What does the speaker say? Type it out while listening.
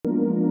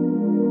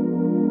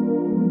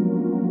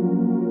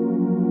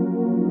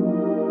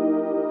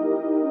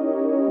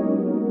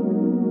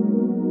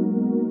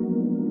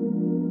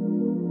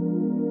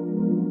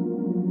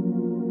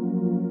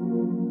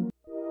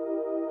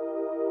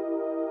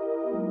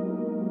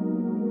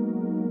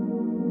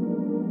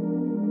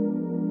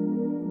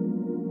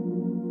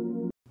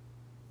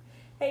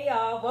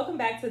welcome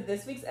back to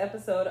this week's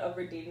episode of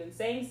Redeemed in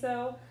Saying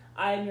So.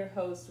 I am your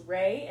host,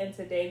 Ray, and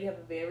today we have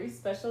a very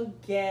special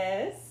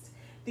guest,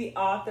 the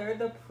author,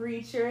 the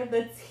preacher,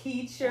 the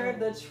teacher,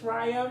 the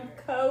triumph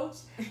coach,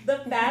 the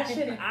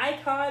fashion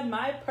icon,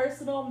 my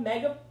personal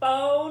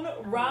megaphone,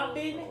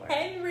 Robin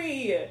Henry.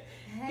 Hey.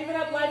 Give it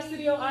up, live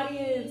studio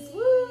audience.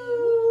 Woo!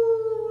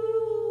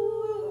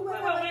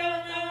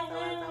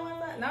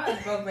 Now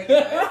it's both making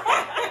noise.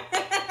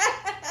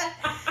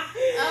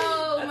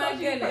 Oh my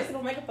goodness.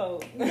 Personal megaphone.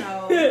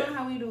 No, you know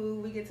how we do.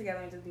 We get together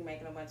and just be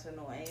making a bunch of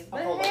noise.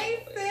 But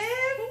hey,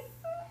 sis.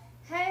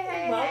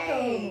 Hey.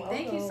 Welcome.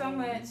 Thank you so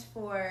much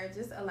for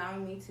just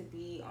allowing me to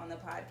be on the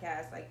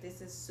podcast. Like,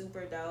 this is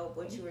super dope.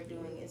 What you are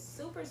doing is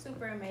super,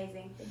 super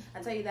amazing.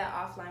 I tell you that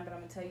offline, but I'm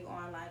going to tell you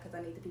online because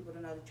I need the people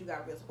to know that you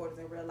got real supporters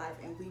in real life,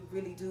 and we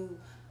really do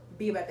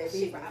be about that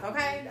business.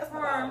 Okay? That's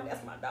my dog.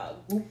 That's my dog.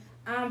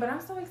 But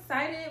I'm so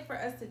excited for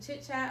us to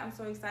chit chat. I'm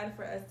so excited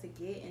for us to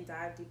get and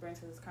dive deeper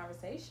into this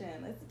conversation.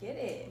 Let's get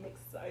it. I'm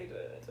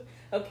excited.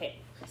 Okay,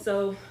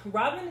 so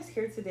Robin is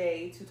here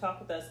today to talk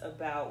with us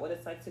about what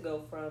it's like to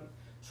go from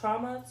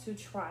trauma to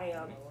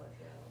triumph.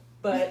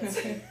 But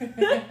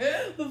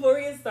before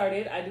we get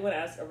started, I do want to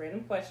ask a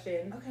random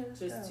question,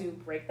 just to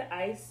break the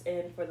ice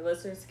and for the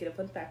listeners to get a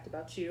fun fact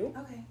about you.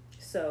 Okay.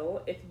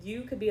 So, if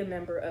you could be a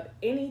member of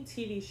any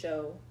TV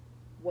show,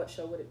 what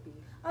show would it be?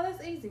 Oh,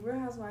 that's easy. Real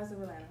Housewives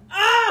of Atlanta.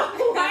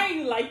 Oh, why are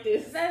you like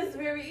this? That's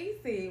very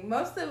easy.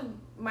 Most of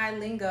my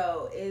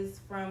lingo is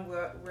from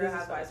Real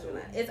Housewives of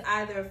Atlanta. It's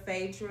either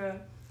Phaedra,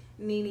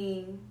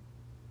 Nene,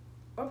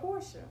 or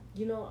Portia.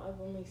 You know, I've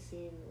only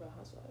seen Real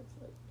Housewives.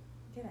 Like,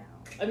 get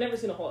out. I've never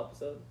seen a whole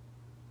episode.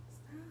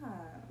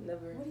 Stop.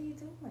 Never. What are you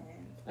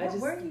doing? What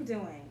were you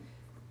doing?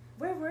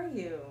 Where were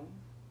you?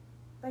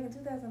 Like in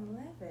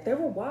 2011. They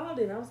were wild,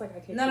 and I was like,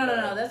 I can't.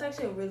 No. That's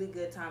actually a really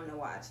good time to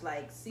watch.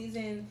 Like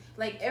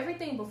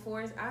everything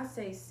before, I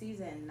say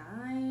season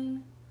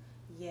 9.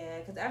 Yeah,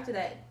 because after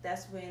that,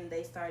 that's when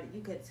they started.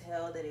 You could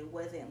tell that it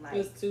wasn't like. It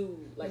was too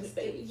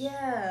staged.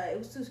 It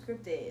was too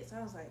scripted. So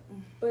I was like.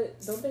 But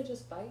don't they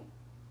just fight?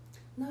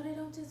 No, they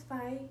don't just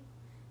fight.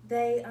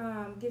 They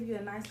give you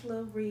a nice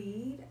little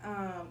read.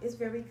 It's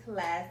very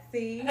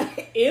classy.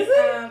 Is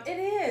it? It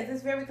is.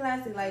 It's very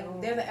classy. Like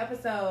there's an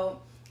episode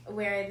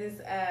where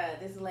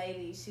this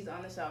lady, she's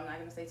on the show. I'm not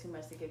gonna say too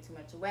much to give too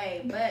much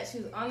away, but she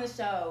was on the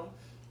show,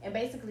 and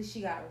basically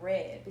she got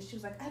red, but she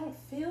was like, I don't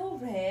feel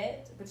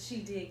red, but she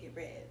did get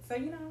red. So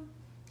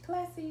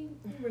classy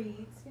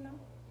reads,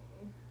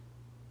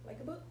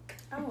 like a book.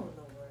 Oh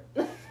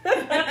Lord.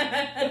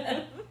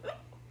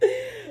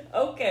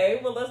 Okay,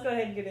 well let's go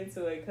ahead and get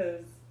into it,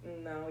 cause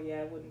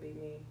it wouldn't be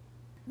me.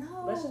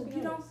 No,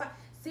 you don't.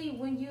 See,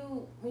 when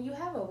you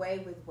have a way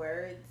with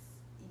words.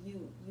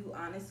 You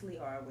honestly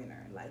are a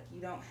winner. Like,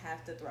 you don't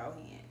have to throw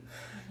hands.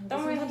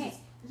 Don't raise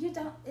hands. You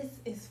don't.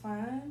 It's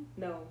fun.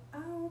 No.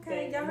 Oh,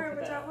 okay. Y'all heard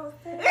what y'all host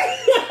said?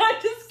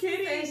 I'm just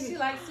kidding. She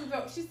likes to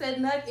go. She said,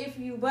 "Nut if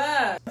you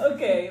bug."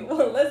 Okay,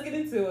 well, let's get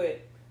into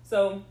it.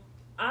 So,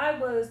 I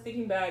was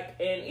thinking back,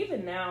 and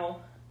even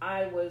now,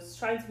 I was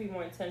trying to be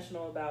more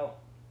intentional about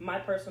my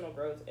personal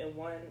growth. And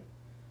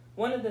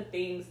one of the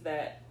things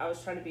that I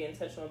was trying to be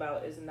intentional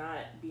about is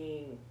not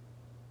being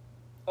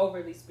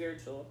overly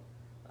spiritual.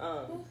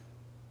 I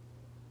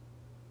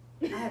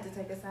had to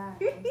take a side.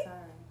 I'm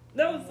sorry.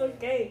 No, it's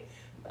okay.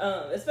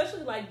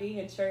 Especially like being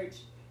in church,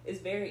 it's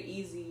very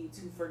easy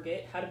to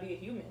forget how to be a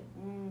human.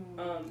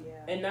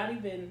 And not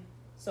even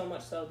so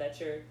much so that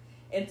you're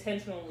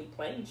intentionally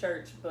playing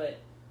church, but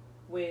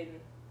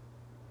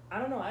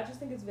I just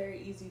think it's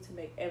very easy to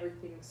make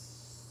everything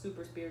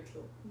super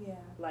spiritual. Yeah.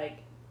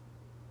 Like,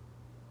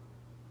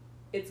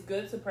 it's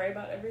good to pray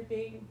about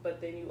everything, but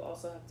then you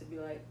also have to be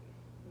like,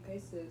 okay,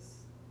 sis,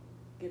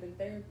 getting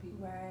therapy.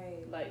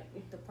 Right.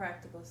 Like, the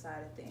practical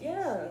side of things.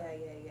 Yeah.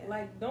 Yeah.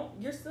 Like,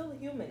 you're still a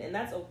human, and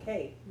that's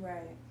okay.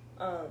 Right.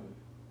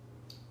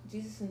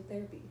 Jesus in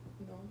therapy,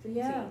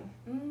 Yeah.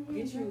 Mm-hmm.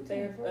 Get you a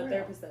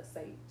therapist that's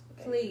saved.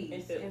 Okay?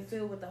 Please. And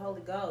filled with the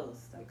Holy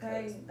Ghost.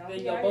 Okay? Then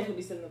y'all both will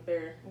be sitting up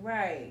there.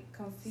 Right.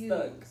 Confused.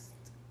 Stuck.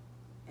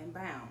 And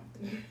bound.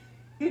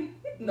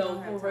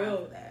 No, for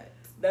real.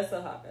 That's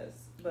a hot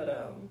mess.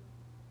 But,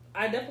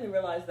 I definitely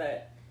realized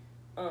that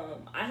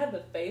I have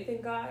the faith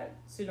in God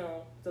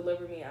to,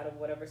 deliver me out of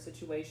whatever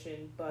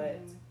situation,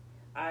 but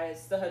I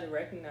still had to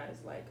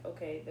recognize, like,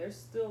 okay, there's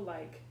still,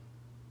 like,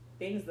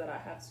 things that I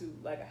have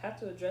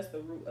to address the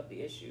root of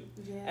the issue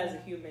as a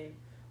human.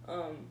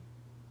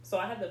 So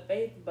I had the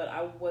faith, but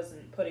I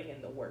wasn't putting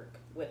in the work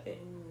with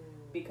it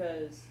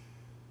because,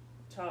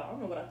 child, I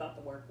don't know what I thought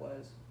the work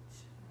was.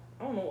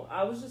 I don't know.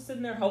 I was just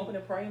sitting there hoping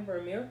and praying for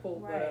a miracle,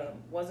 but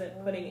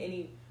wasn't putting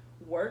any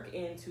work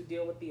in to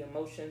deal with the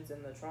emotions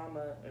and the trauma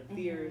or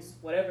fears,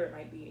 whatever it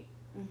might be.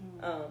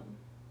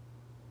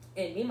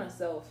 And me,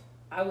 myself,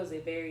 I was a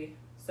very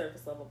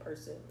surface level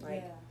person.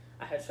 Like,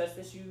 I had trust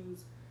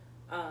issues.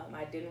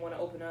 I didn't want to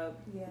open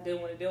up.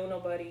 Didn't want to deal with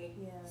nobody.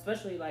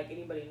 Especially, like,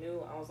 anybody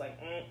new. I was like,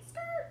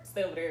 skirt,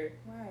 stay over there.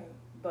 Right.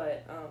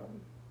 But,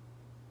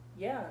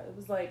 it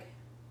was like,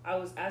 I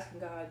was asking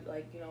God,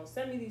 like, you know,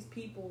 send me these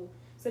people,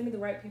 send me the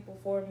right people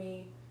for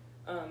me,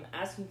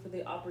 asking for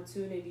the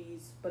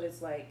opportunities. But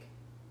it's like,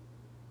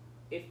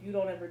 if you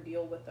don't ever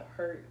deal with the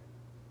hurt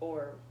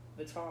or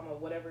the trauma,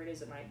 whatever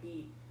it might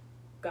be,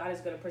 God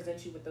is going to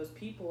present you with those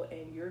people,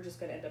 and you're just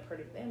going to end up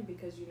hurting them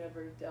because you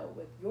never dealt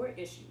with your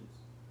issues.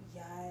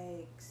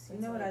 Yikes.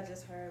 You know what I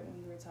just heard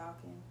when you were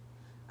talking?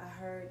 I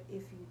heard,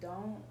 if you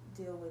don't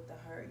deal with the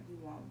hurt, you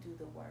won't do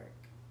the work.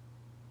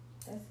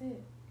 That's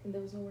it. And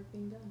there was no work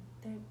being done.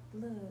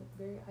 Look,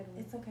 very idle.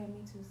 It's okay.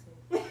 Me too,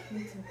 sis.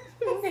 Me too.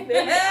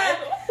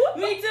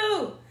 Me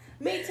too.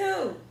 Me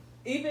too.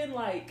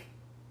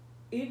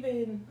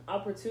 Even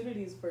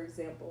opportunities, for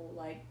example,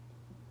 like,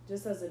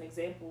 just as an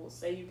example,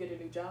 say you get a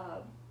new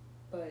job,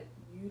 but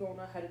you don't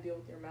know how to deal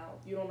with your mouth.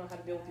 You don't know how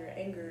to deal with your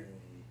anger.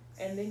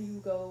 And then you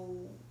go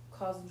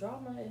causing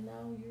drama, and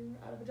now you're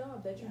out of a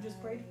job that you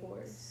just prayed for.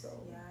 So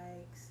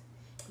yikes.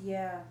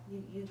 Yeah,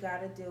 you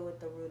got to deal with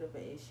the root of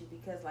an issue,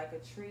 because like a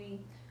tree,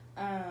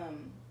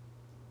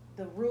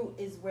 the root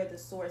is where the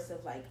source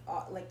of like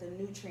the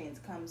nutrients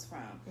comes from.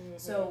 Mm-hmm.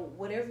 So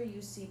whatever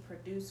you see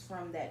produced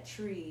from that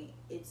tree,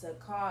 it's a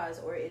cause,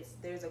 or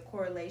there's a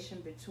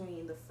correlation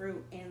between the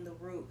fruit and the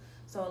root.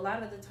 So a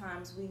lot of the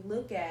times we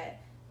look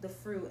at the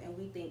fruit and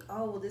we think,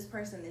 oh, well, this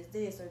person is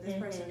this, or this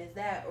person is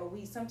that, or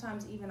we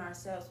sometimes even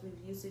ourselves, we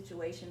view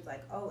situations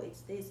like, oh,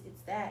 it's this,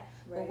 it's that.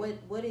 Right. But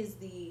what is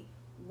the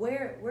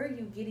where are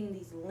you getting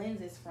these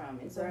lenses from?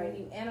 And so when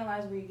you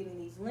analyze where you're getting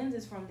these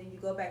lenses from, then you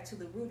go back to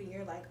the root and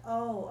you're like,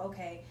 oh,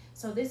 okay,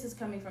 so this is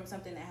coming from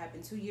something that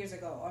happened 2 years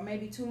ago, or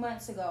maybe 2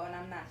 months ago, and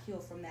I'm not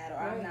healed from that, or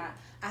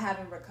I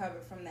haven't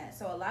recovered from that.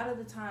 So a lot of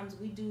the times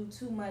we do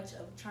too much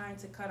of trying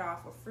to cut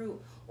off a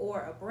fruit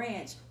or a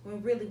branch,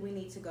 when really we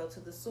need to go to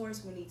the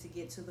source, we need to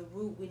get to the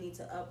root, we need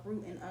to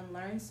uproot and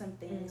unlearn some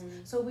things.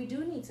 So we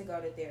do need to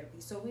go to therapy.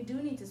 So we do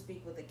need to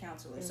speak with a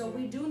counselor. So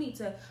we do need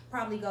to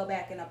probably go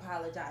back and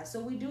apologize. So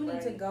we do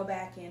need to go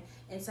back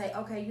and say,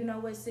 okay, you know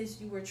what,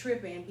 sis, you were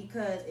tripping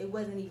because it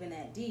wasn't even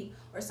that deep.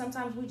 Or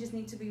sometimes we just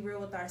need to be real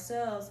with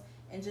ourselves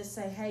and just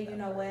say, hey, you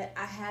know what,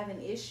 I have an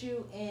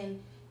issue,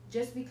 and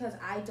just because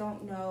I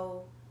don't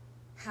know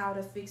how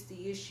to fix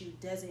the issue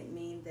doesn't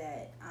mean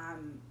that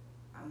I'm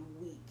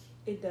weak.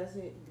 It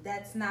doesn't.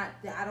 That's not,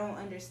 I don't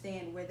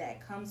understand where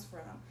that comes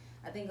from.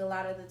 I think a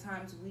lot of the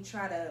times we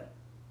try to,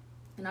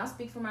 and I'll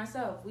speak for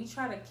myself, we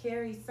try to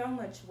carry so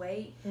much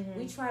weight.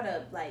 We try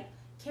to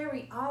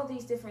carry all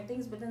these different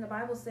things, but then the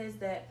Bible says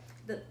that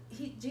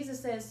Jesus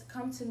says,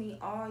 come to me,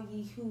 all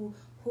ye who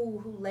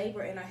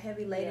labor and are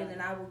heavy laden,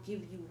 and I will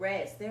give you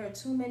rest. There are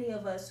too many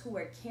of us who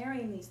are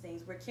carrying these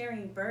things. We're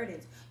carrying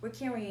burdens. We're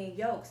carrying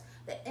yokes.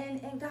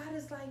 And God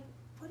is like,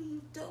 what are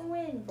you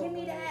doing? Give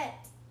me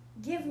that.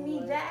 Give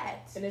me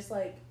that. And it's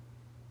like,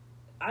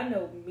 I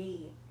know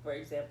me, for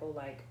example,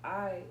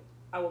 I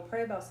will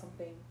pray about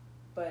something,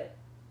 but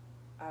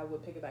I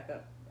would pick it back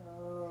up.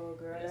 Oh,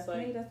 girl, that's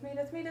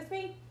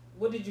me.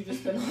 What did you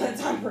just spend all that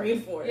time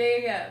praying for?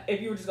 Yeah. If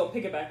you were just gonna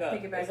pick it back up,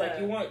 it's like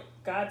you want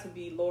God to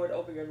be Lord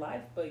over your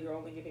life, but you're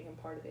only giving Him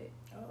part of it.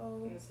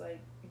 Uh-oh. And it's like,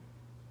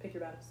 pick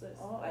your battles, sis.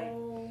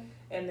 Uh-oh.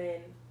 And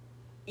then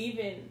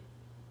even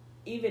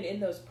in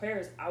those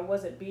prayers, I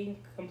wasn't being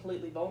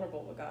completely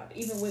vulnerable with God.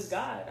 Even with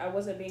God, I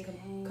wasn't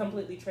being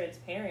completely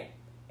transparent.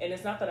 And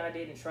it's not that I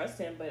didn't trust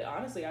Him, but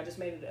honestly, I just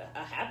made it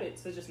a habit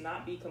to just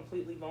not be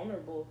completely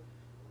vulnerable,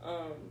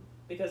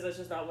 because that's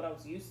just not what I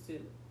was used to.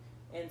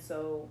 And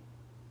so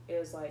it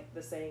was like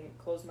the saying,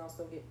 closed mouths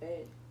don't get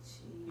fed.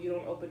 Jeez. You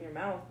don't open your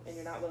mouth and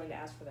you're not willing to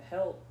ask for the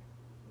help.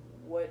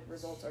 What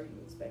results are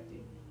you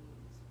expecting?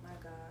 My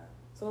God.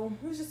 So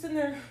we was just sitting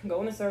there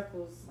going in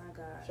circles. My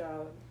God.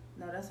 Child.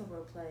 No, that's a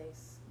real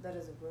place. That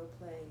is a real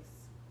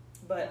place.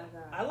 But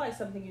I like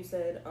something you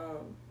said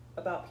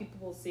about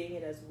people seeing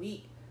it as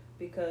weak,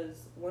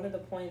 because one of the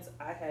points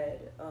I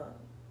had,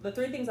 the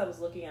 3 things I was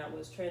looking at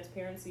was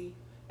transparency,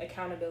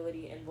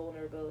 accountability, and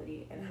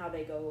vulnerability, and how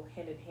they go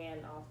hand in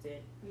hand often.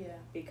 Yeah.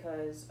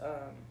 Because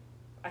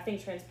I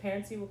think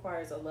transparency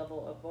requires a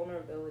level of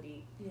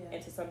vulnerability,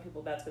 and to some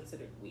people that's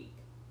considered weak.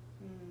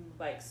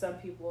 Like some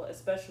people,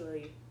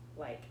 especially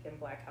in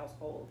Black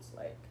households,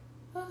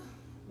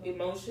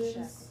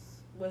 emotions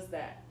was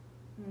that.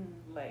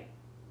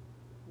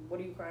 What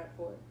are you crying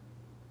for?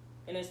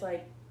 And it's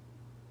like,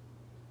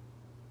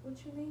 what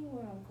you mean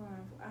what I'm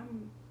crying for?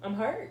 I'm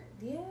hurt.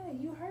 Yeah,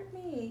 you hurt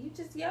me. You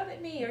just yelled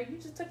at me, or you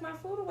just took my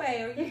food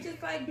away, or you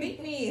just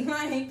beat me.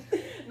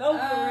 No,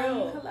 for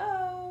real.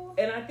 Hello.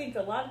 And I think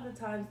a lot of the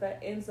times that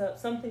ends up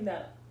something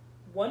that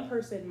one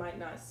person might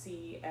not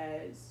see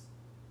as,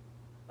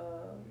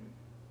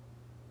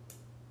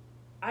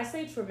 I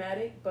say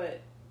traumatic,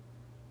 but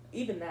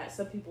even that,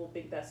 some people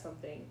think that's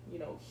something,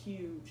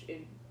 huge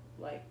and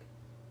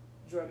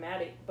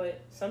dramatic,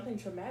 but something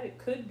traumatic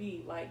could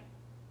be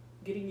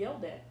getting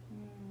yelled at.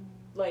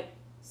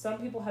 Some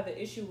people have an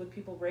issue with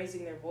people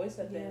raising their voice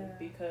at them,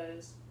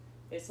 because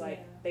it's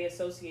they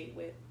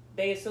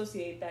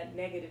associate that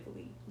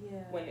negatively,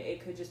 when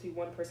it could just be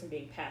one person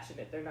being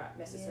passionate. They're not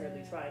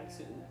necessarily trying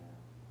to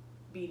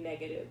be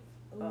negative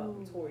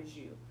towards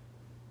you.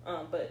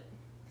 But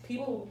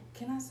people. Well,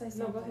 can I say something?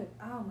 No, go ahead.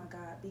 Oh my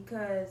God,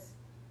 because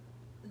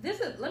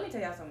let me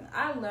tell y'all something.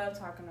 I love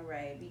talking to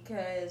Ray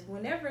because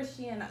whenever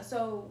she and I,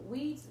 so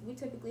we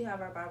typically have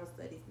our Bible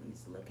studies. Let me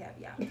just a little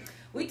caveat.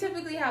 We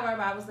typically have our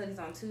Bible studies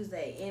on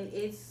Tuesday, and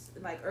it's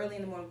like early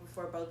in the morning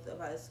before both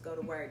of us go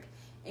to work.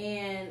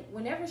 And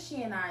whenever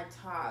she and I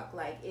talk,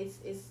 like it's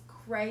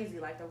crazy.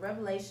 Like the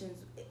revelations.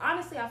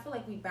 Honestly, I feel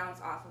like we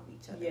bounce off of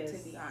each other. Yes.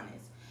 To be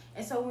honest.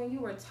 And so when you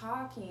were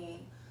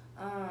talking,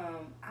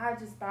 I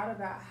just thought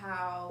about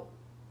how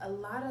a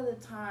lot of the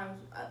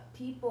times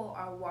people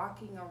are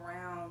walking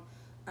around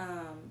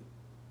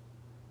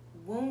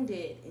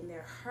wounded and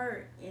they're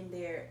hurt and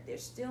they're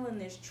still in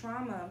this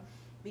trauma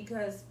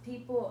because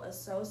people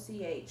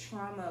associate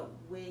trauma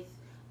with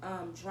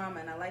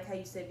drama. And I like how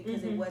you said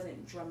because it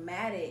wasn't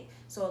dramatic,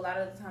 so a lot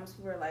of the times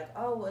people are like,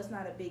 oh, well, it's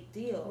not a big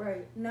deal.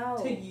 Right. No.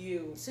 To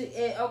you. To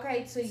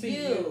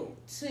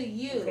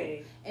you.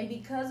 Okay. And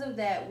because of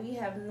that, we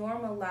have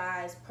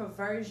normalized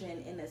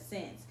perversion in a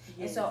sense. Yes.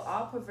 And so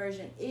all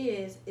perversion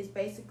is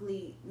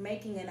basically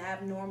making an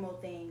abnormal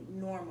thing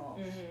normal.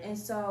 And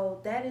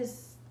so that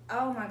is,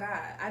 oh my God,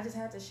 I just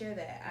had to share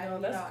that.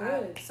 That's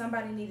good.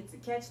 Somebody needed to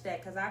catch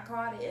that because I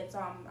caught it, and so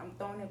I'm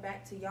throwing it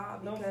back to y'all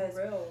because,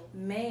 for real.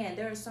 Man,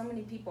 there are so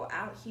many people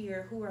out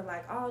here who are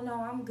like, oh no,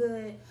 I'm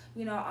good.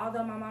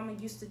 Although my mama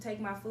used to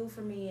take my food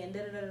from me and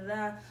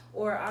da-da-da-da-da,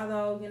 or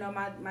although,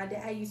 my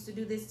dad used to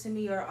do this to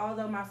me, or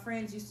although my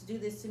friends used to do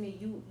this to me,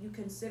 you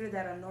consider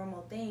that a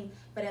normal thing.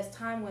 But as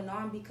time went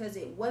on, because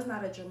it was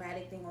not a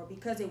dramatic thing or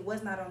because it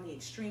was not on the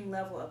extreme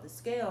level of the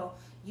scale,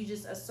 you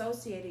just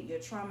associated your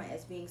trauma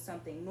as being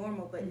something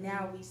normal. But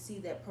now we see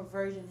that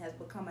perversion has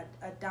become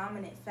a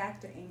dominant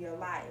factor in your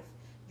life.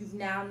 You've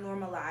now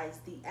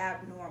normalized the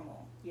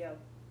abnormal. Yeah.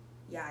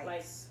 Yikes.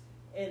 Like,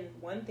 and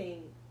one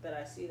thing that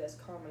I see that's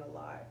common a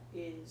lot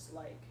is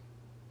like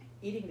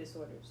eating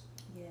disorders.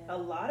 Yeah. A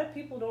lot of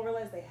people don't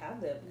realize they have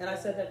them. And I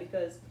said that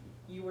because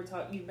you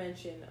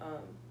mentioned,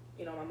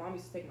 my mom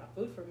used to take my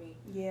food from me.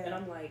 Yeah. And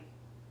I'm like,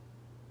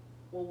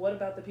 well, what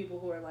about the people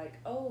who are like,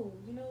 oh,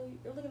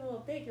 you're looking a little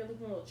thick, you're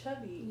looking a little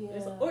chubby. Yeah.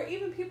 Or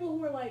even people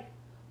who are like,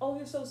 oh,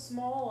 you're so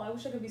small, I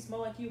wish I could be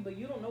small like you, but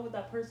you don't know what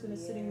that person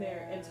is sitting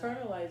there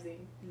internalizing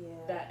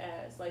that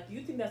as. Like,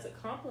 you think that's a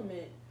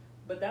compliment,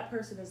 but that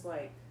person is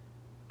like,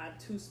 I'm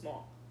too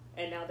small.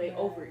 And now they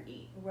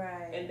overeat.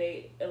 Right. And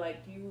they,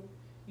 like,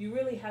 you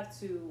really have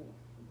to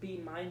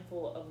be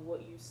mindful of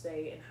what you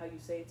say and how you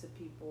say it to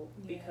people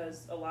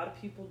because a lot of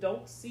people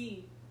don't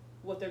see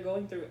what they're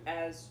going through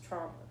as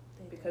trauma.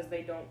 Because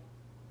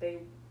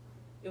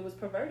it was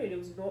perverted.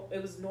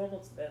 It was normal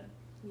to them.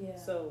 Yeah.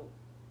 So,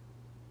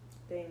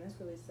 dang, that's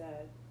really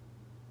sad.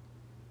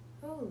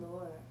 Oh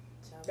Lord,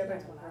 child, That we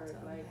makes got a my lot heart,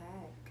 to like,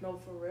 unpack. no,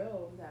 for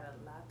real. We got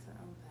a lot to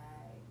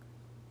unpack.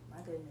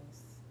 My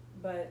goodness.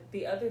 But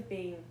the other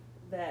thing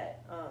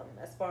that,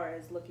 as far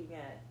as looking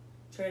at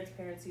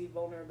transparency,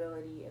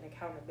 vulnerability, and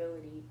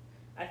accountability,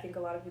 I think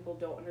a lot of people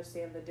don't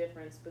understand the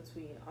difference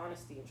between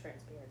honesty and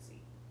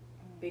transparency.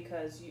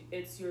 Because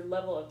it's your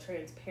level of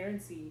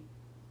transparency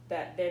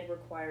that then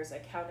requires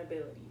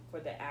accountability for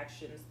the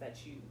actions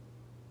that you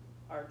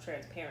are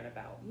transparent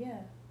about. Yeah.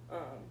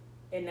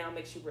 And now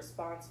makes you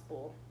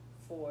responsible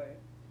for,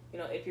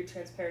 if you're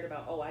transparent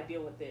about, oh, I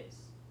deal with this.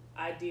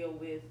 I deal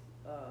with,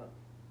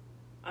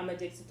 I'm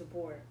addicted to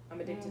porn.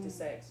 I'm addicted to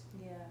sex.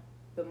 Yeah.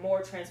 The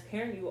more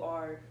transparent you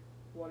are,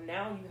 well,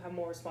 now you have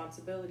more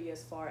responsibility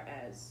as far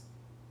as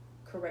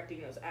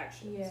correcting those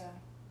actions. Yeah.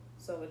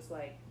 So it's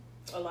like,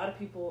 a lot of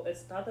people,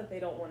 it's not that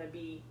they don't want to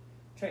be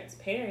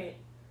transparent,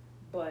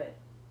 but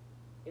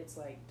it's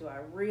like, do I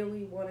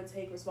really want to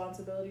take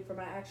responsibility for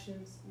my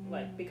actions?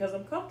 Like, because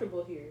I'm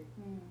comfortable here.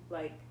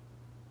 Like,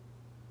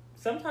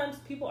 sometimes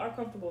people are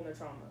comfortable in their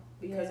trauma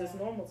because it's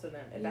normal to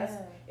them. And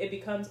it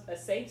becomes a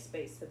safe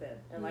space to them.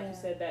 And like you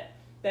said,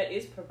 that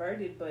is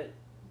perverted, but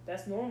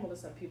that's normal to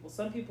some people.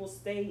 Some people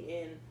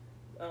stay in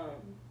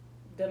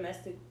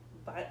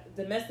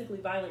domestically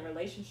violent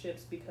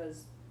relationships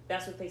because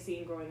that's what they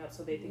seen growing up,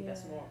 so they think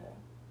that's normal.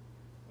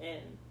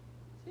 And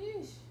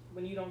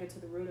when you don't get to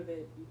the root of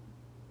it,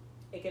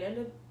 it can end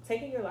up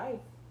taking your life.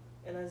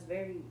 And that's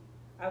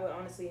I would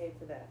honestly hate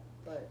for that.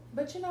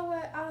 But you know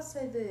what? I'll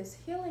say this.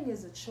 Healing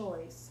is a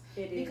choice.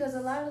 It is. Because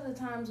a lot of the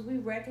times we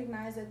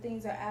recognize that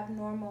things are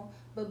abnormal,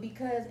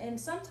 and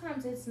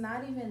sometimes it's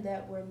not even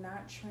that we're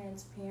not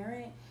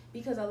transparent,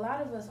 because a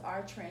lot of us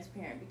are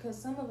transparent. Because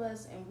some of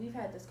us, and we've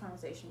had this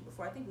conversation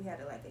before, I think we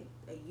had it like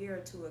a year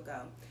or two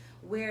ago,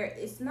 where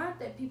it's not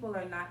that people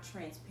are not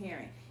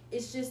transparent.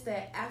 It's just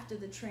that after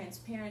the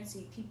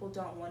transparency, people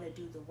don't want to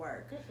do the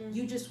work.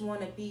 You just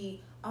want to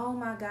be, oh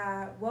my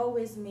God, woe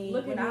is me.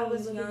 When I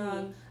was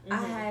young, I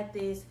had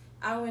this,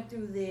 I went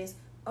through this.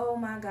 Oh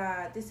my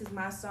God, this is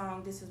my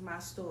song, this is my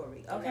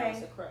story. Okay. And now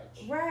it's a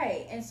crutch.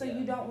 Right. And so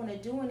you don't want to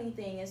do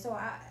anything. And so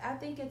I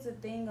think it's a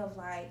thing of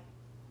like,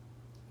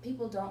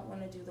 people don't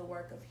want to do the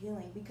work of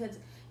healing because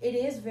it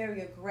is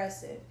very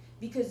aggressive.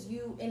 Because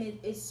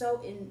it's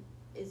so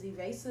is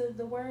evasive,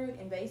 the word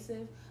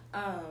invasive,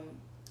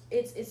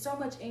 it's so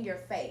much in your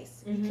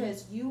face,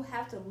 because you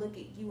have to look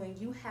at you and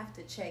you have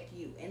to check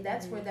you, and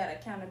that's where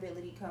that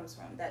accountability comes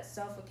from, that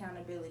self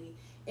accountability,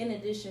 in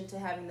addition to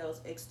having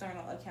those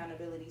external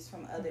accountabilities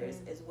from others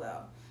as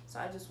well. So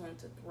I just wanted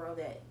to throw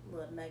that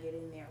little nugget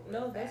in there.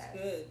 No, that's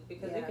good,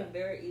 because it can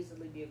very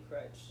easily be a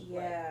crutch. Yeah.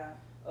 Like,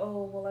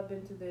 oh, well, I've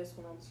been through this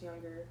when I was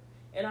younger,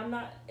 and I'm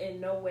not, in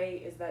no way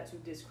is that to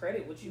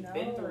discredit what you've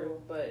been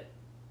through, but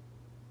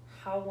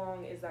how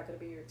long is that going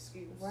to be your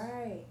excuse?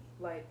 Right.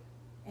 Like,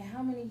 and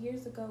how many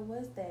years ago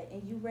was that?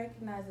 And you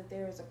recognize that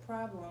there is a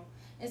problem.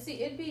 And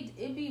see, it'd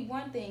be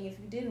one thing if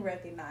you didn't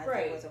recognize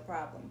there was a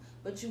problem,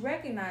 but you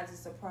recognize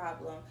it's a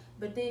problem.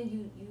 But then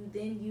you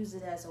then use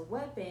it as a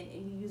weapon,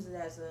 and you use it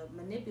as a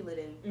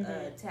manipulative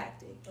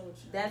tactic.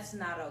 That's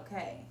not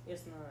okay.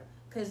 It's not,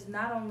 because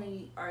not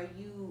only are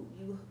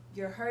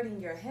you're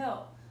hurting your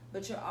health,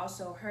 but you're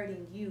also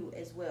hurting you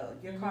as well.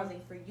 You're causing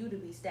for you to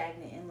be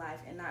stagnant in life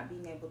and not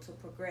being able to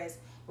progress,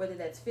 whether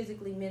that's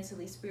physically,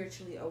 mentally,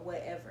 spiritually, or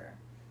whatever,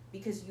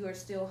 because you are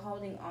still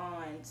holding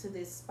on to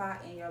this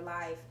spot in your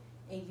life,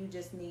 and you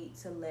just need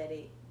to let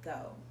it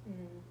go.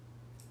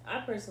 I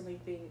personally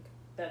think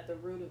that the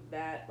root of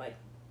that, like,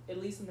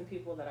 at least in the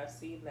people that I've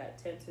seen that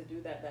tend to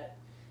do that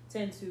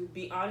tend to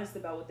be honest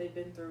about what they've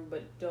been through,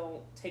 but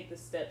don't take the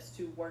steps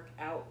to work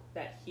out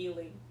that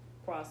healing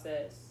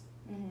process.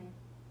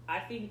 I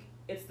think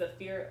it's the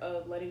fear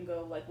of letting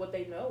go, like, what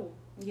they know.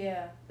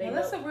 Yeah.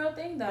 That's a real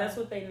thing, though. That's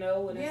what they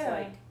know, and it's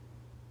like,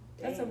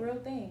 that's a real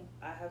thing.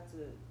 I have to,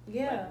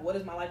 like, what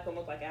is my life going to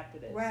look like after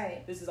this?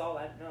 Right. This is all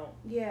I know.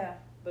 Yeah.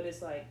 But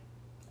it's like,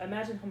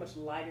 imagine how much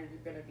lighter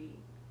you're going to be.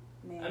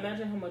 Man.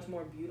 Imagine how much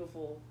more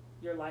beautiful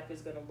your life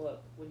is going to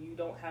look when you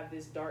don't have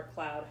this dark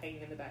cloud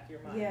hanging in the back of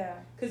your mind. Yeah.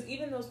 Because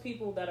even those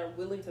people that are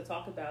willing to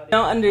talk about it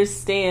don't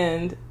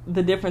understand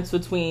the difference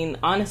between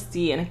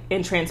honesty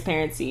and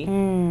transparency.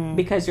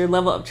 Because your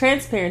level of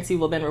transparency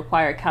will then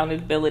require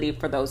accountability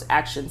for those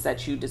actions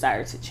that you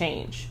desire to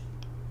change.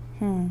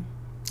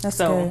 That's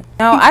good.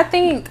 No, I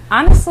think,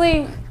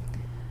 honestly,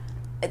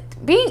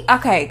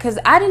 because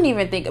I didn't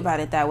even think about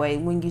it that way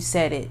when you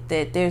said it,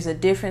 that there's a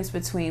difference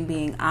between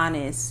being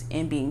honest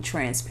and being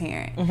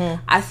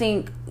transparent. I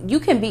think you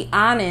can be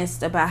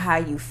honest about how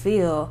you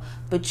feel,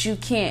 but you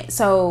can't,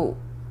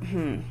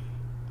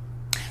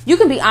 you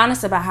can be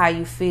honest about how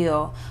you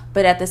feel,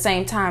 but at the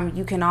same time,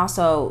 you can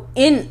also,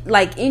 in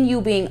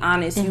you being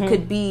honest, you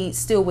could be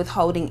still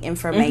withholding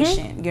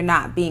information. You're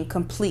not being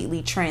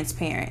completely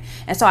transparent.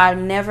 And so I've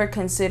never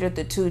considered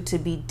the two to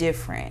be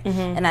different.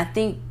 And I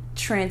think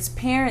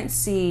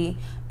transparency,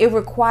 it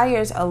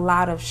requires a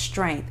lot of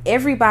strength.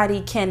 Everybody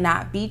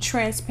cannot be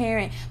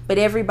transparent, but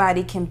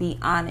everybody can be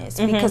honest,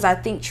 because I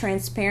think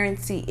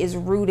transparency is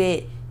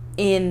rooted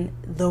in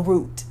the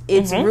root.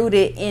 It's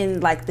rooted in,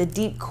 like, the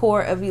deep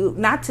core of you.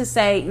 Not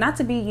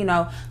to be,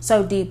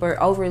 so deep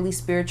or overly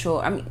spiritual.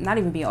 I mean, not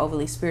even being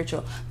overly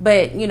spiritual,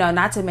 but,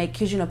 not to make,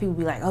 because, people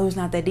be like, oh, it's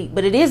not that deep.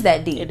 But it is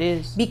that deep. It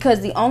is.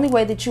 Because the only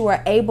way that you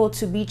are able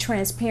to be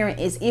transparent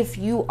is if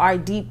you are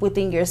deep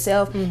within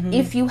yourself.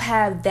 If you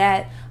have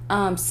that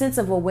sense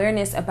of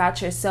awareness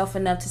about yourself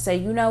enough to say,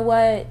 you know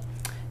what?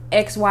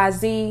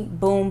 XYZ,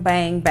 boom,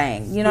 bang,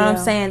 bang. You know what I'm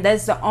saying?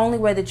 That's the only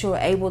way that you're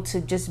able to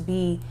just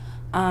be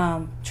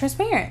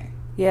transparent.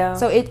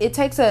 So it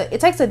takes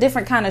a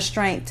different kind of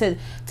strength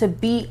to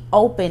be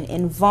open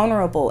and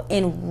vulnerable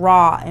and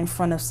raw in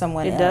front of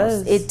someone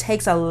else. It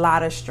takes a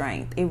lot of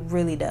strength. It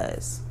really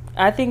does.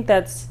 I think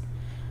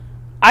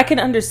I can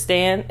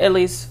understand, at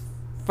least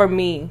for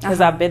me,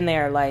 because I've been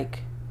there.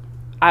 Like,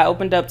 I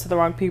opened up to the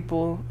wrong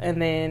people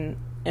and then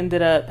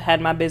ended up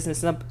had my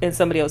business in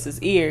somebody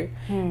else's ear,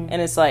 and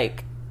it's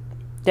like,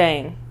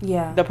 dang,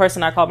 the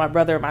person I called my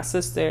brother or my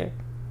sister,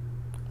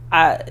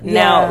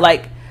 now,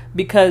 like,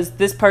 because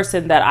this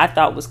person that I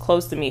thought was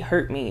close to me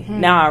hurt me,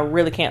 now I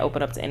really can't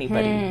open up to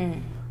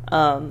anybody.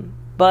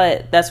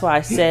 But that's why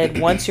I said,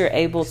 once you're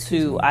able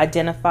to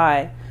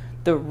identify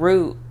the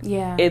root,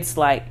 it's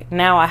like,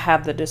 now I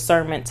have the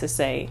discernment to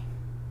say,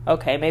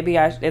 okay, maybe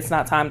it's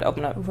not time to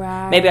open up.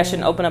 Maybe I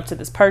shouldn't open up to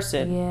this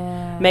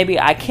person. Maybe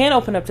I can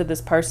open up to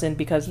this person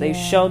because they've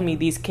shown me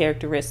these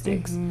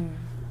characteristics.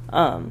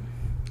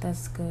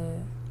 That's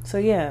good.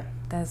 So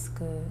that's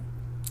good.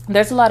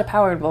 There's a lot of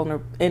power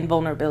in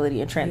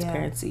vulnerability and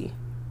transparency.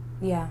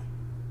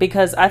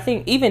 Because I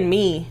think even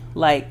me,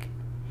 like,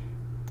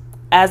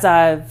 as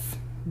I've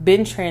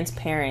been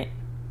transparent,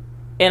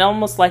 and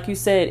almost like you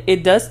said,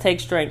 it does take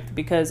strength,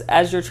 because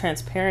as you're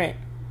transparent,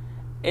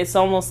 it's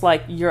almost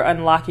like you're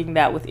unlocking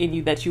that within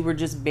you that you were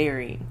just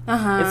burying.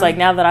 It's like,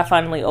 now that I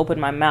finally opened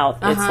my mouth,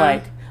 it's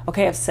like,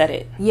 okay, I've said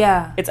it.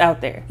 It's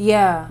out there.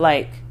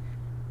 Like,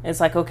 it's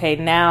like, okay,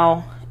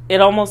 now it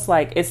almost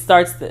like you're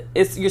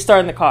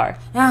starting the car.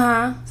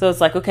 So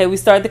it's like, okay, we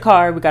started the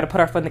car, we got to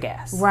put our foot in the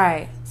gas.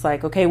 It's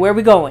like, okay, where are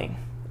we going?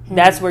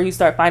 That's where you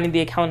start finding the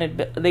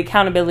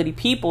accountability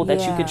people that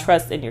you can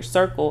trust in your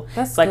circle.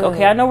 It's like,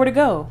 okay, I know where to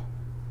go.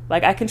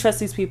 Like, I can trust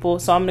these people,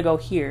 so I'm going to go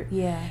here.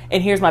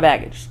 And here's my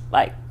baggage.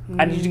 Like,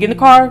 I need you to get in the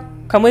car,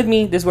 come with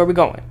me, this is where we're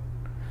going.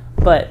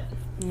 But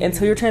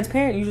until you're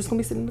transparent, you're just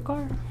going to be sitting in the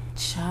car.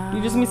 Child.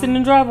 You just be sitting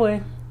in the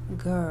driveway.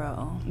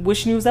 Girl.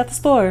 Wishing you was at the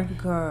store.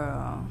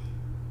 Girl.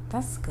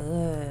 That's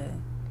good.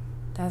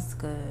 That's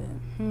good.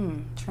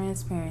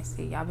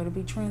 Transparency. Y'all better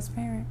be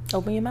transparent.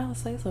 Open your mouth,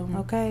 say so.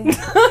 Okay.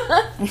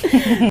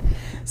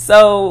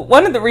 So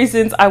one of the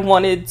reasons I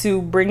wanted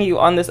to bring you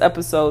on this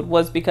episode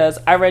was because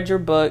I read your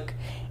book,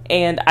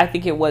 and I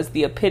think it was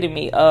the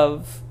epitome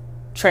of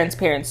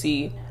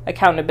transparency,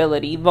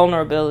 accountability,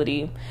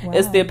 vulnerability. Wow.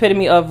 It's the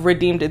epitome of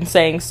redeemed in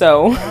saying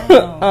so.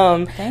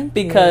 Wow.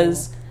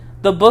 Because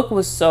the book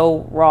was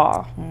so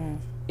raw.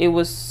 It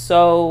was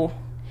so,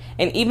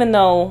 and even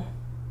though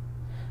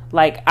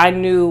like I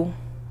knew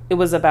it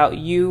was about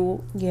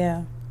you,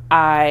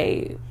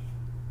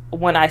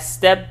 when I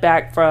stepped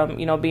back from,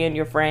 being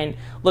your friend,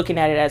 looking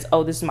at it as,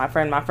 oh, this is my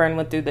friend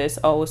went through this,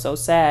 oh, it's so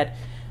sad,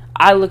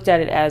 I looked at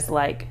it as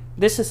like,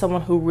 this is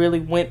someone who really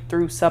went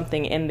through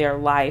something in their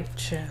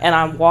life, and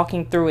I'm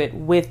walking through it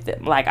with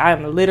them. Like, I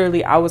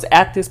was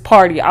at this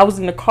party, I was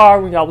in the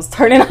car when y'all was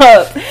turning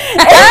up,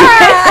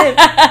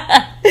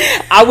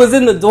 I was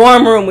in the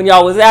dorm room when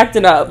y'all was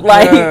acting up,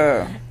 like,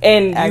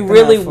 and you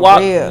really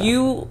walked,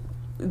 you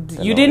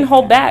didn't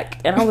hold back,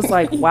 and I was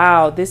like,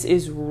 wow, this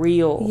is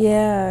real.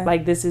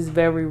 Like, this is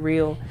very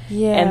real.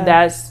 And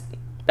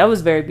that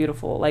was very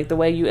beautiful. Like, the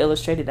way you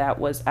illustrated that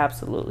was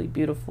absolutely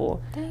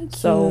beautiful.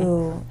 Thank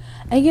you.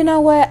 And you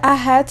know what? I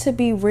had to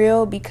be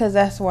real because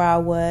that's where I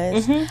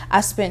was.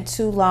 I spent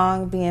too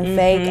long being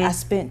fake. I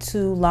spent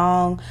too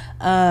long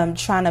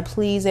trying to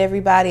please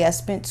everybody. I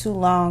spent too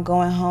long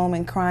going home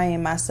and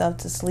crying myself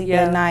to sleep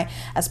at night.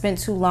 I spent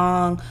too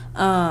long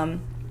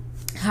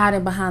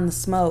hiding behind the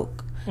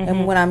smoke.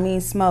 And when I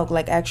mean smoke,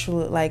 like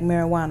actual, like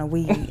marijuana,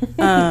 weed,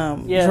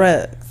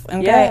 drugs.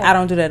 Okay, I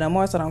don't do that no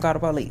more, so I don't call the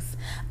police.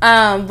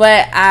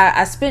 But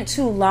I spent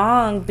too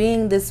long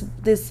being this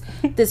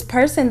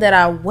person that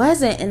I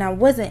wasn't, and I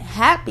wasn't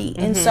happy.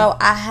 And so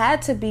I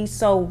had to be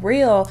so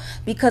real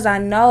because I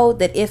know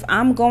that if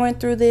I'm going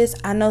through this,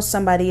 I know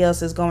somebody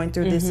else is going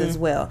through this as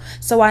well.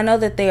 So I know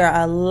that there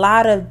are a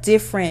lot of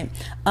different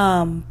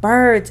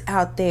birds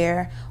out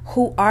there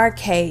who are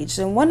caged.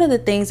 And one of the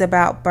things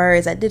about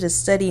birds, I did a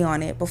study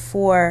on it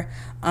before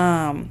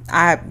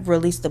I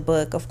released the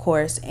book, of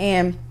course,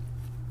 and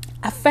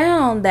I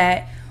found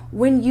that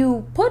when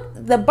you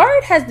the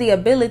bird has the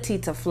ability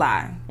to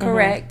fly,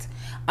 correct?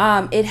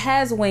 It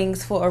has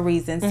wings for a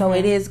reason, so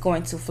it is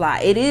going to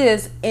fly. It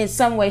is, in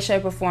some way,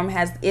 shape, or form,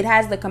 has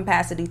the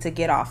capacity to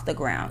get off the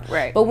ground.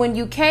 Right. But when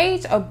you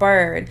cage a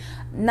bird,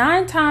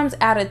 9 times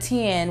out of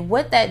 10,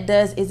 what that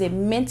does is it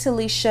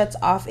mentally shuts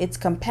off its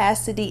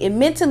capacity. It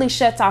mentally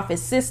shuts off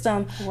its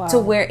system to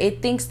where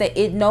it thinks that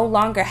it no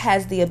longer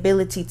has the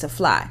ability to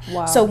fly.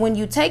 So when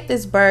you take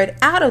this bird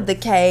out of the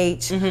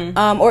cage,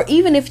 or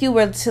even if you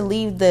were to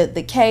leave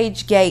the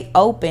cage gate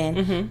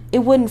open, it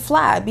wouldn't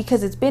fly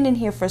because it's been in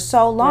here for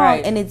so long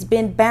and it's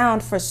been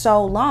bound for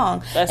so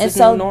long. That's just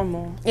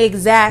normal.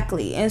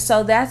 Exactly. And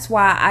so that's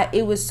why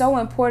it was so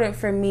important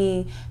for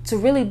me to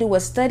really do a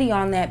study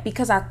on that,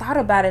 because I thought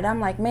about it.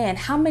 I'm like, man,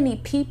 how many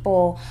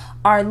people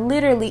are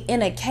literally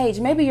in a cage?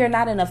 Maybe you're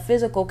not in a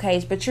physical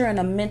cage, but you're in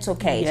a mental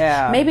cage.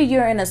 Maybe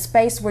you're in a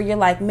space where you're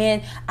like,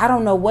 man, I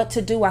don't know what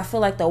to do. I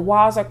feel like the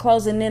walls are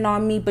closing in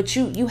on me, but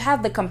you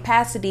have the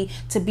capacity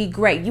to be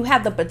great. You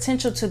have the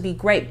potential to be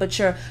great, but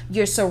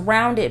you're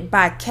surrounded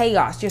by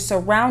chaos. You're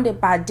surrounded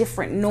by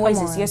different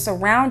noises. You're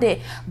surrounded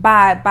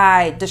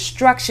by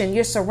destruction.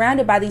 You're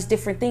surrounded by these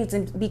different things.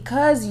 And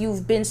because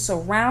you've been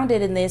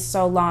surrounded in this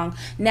so long,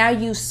 now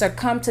you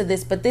succumb to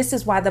this. But this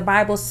is why the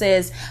Bible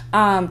says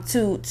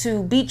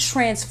to be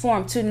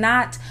transformed, to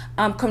not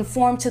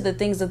conform to the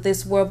things of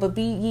this world, but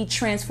be ye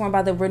transformed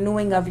by the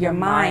renewing of your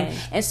mind.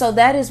 And so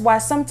that is why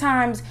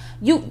sometimes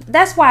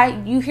that's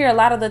why you hear a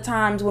lot of the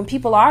times when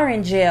people are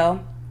in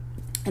jail,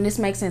 and this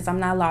makes sense, I'm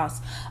not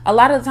lost. A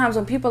lot of the times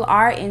when people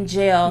are in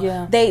jail,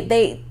 they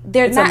may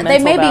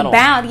be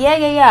bound.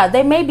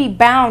 They may be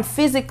bound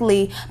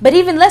physically, but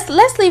even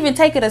let's even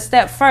take it a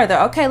step further.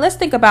 Okay, let's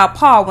think about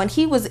Paul when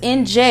he was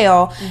in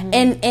jail,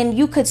 and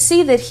you could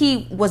see that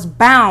he was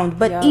bound,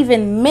 but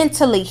even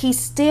mentally, he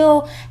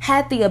still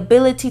had the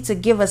ability to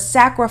give a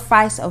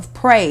sacrifice of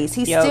praise.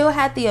 He still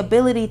had the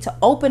ability to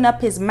open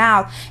up his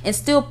mouth and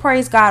still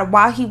praise God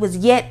while he was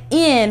yet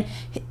in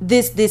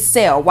this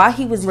cell, while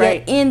he was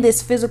yet in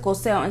this physical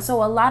cell. And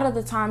so a lot of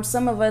the time,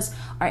 some of us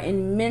are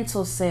in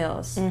mental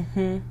cells,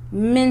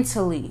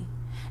 mentally.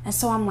 And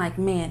so I'm like,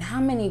 man, how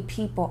many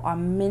people are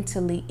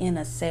mentally in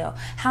a cell?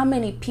 How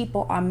many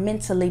people are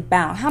mentally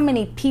bound? How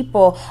many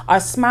people are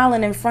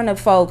smiling in front of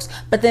folks,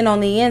 but then on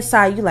the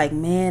inside, you're like,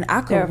 man, I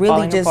could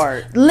really just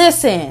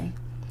listen.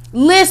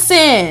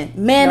 Listen,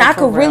 man, No, I for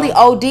could really real.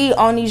 OD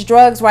on these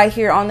drugs right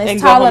here on this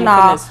And go home and commit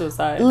Tylenol.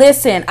 suicide.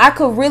 Listen, I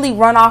could really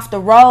run off the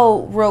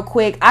road real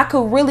quick. I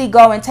could really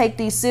go and take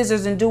these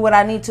scissors and do what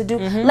I need to do.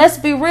 Mm-hmm. Let's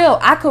be real.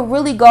 I could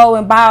really go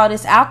and buy all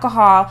this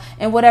alcohol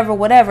and whatever.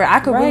 I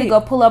could really Right. go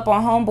pull up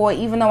on homeboy,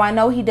 even though I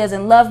know he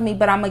doesn't love me,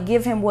 but I'm going to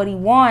give him what he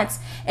wants.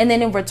 And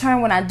then in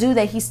return, when I do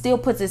that, he still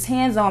puts his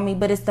hands on me,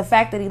 but it's the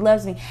fact that he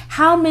loves me.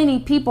 How many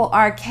people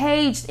are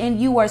caged and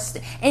you are,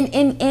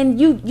 and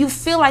you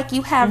feel like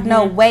you have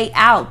no way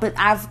out, but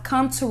I've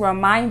come to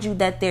remind you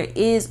that there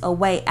is a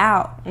way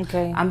out.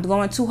 Okay. I'm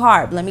going too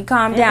hard. Let me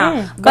calm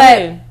down. Go But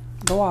ahead.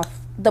 Go off.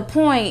 the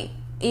point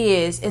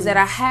is that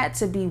I had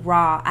to be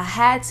raw. I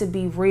had to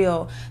be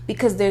real,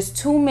 because there's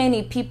too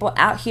many people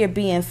out here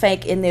being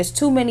fake, and there's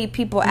too many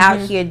people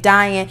out here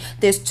dying.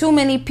 There's too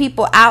many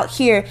people out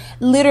here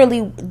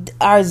literally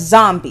are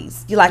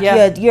zombies. You're like,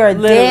 Yeah, you're a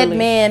dead literally.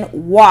 man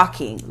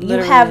walking. You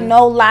Literally. have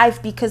no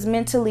life because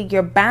mentally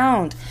you're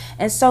bound.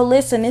 And so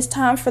listen, it's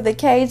time for the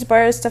cage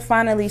birds to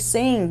finally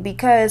sing,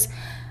 because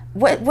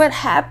what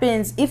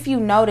happens if you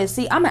notice?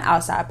 See, I'm an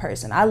outside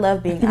person. I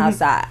love being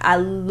outside. I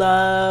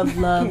love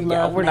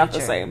Yeah, we're not the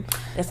nature. same.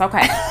 It's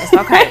okay. It's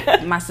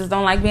okay. My sis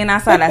don't like being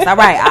outside. That's all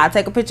right. I'll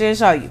take a picture and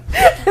show you.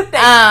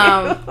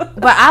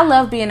 But I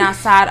love being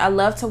outside. I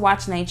love to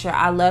watch nature.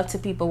 I love to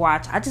people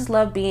watch. I just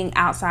love being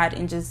outside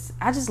and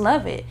I just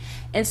love it.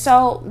 And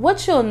so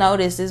what you'll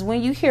notice is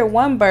when you hear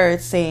one bird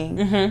sing,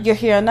 you'll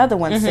hear another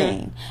one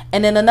sing.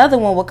 And then another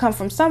one will come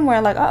from somewhere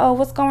like, uh-oh,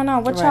 what's going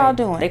on? What y'all Right.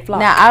 doing? They flock.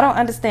 Now, I don't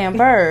understand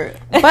bird,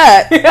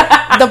 but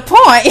the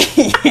point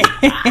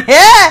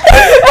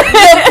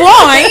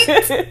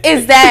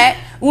is that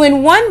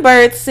when one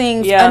bird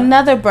sings, Yeah.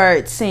 another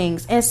bird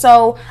sings. And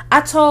so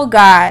I told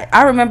God,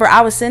 I remember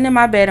I was sitting in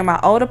my bed in my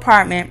old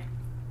apartment,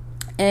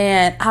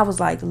 and I was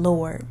like,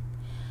 Lord,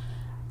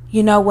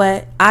 you know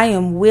what? I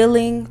am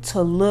willing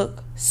to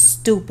look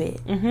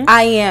stupid.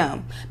 I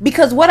am.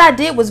 Because what I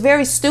did was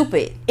very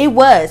stupid. It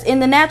was. In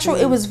the natural,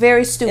 it was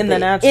very stupid.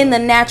 In the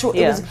natural. It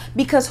Yeah. was.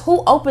 Because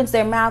who opens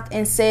their mouth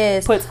and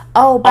says, Puts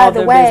oh, by all the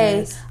their way,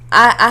 business.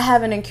 I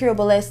have an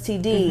incurable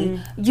STD.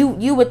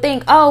 You would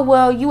think, oh,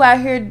 well, you out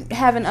here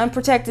having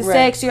unprotected Right.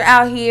 sex. You're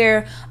out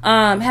here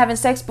having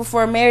sex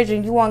before marriage,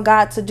 and you want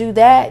God to do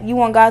that? You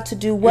want God to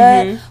do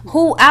what?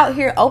 Who out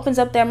here opens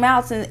up their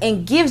mouths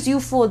and gives you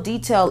full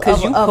detail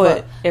Because you of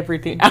put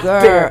everything out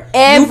Girl, there.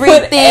 everything. You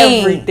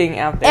put everything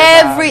out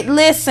there.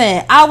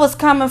 Listen, I was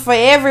coming for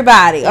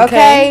everybody,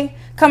 okay?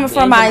 Coming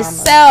for And your mama.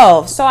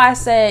 myself. So I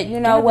said,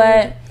 you know Yeah,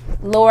 what?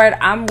 Lord,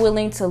 I'm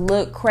willing to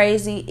look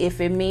crazy if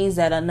it means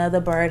that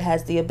another bird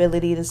has the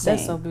ability to sing.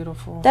 That's so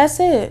beautiful. That's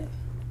it.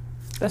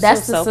 That's so the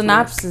selfless.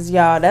 synopsis,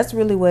 y'all. That's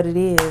really what it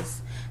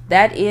is.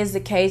 That is the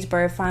cage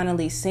bird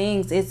finally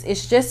sings.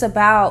 It's just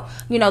about,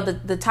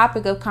 the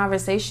topic of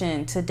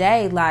conversation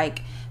today,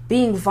 like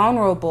being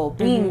vulnerable,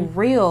 being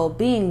real,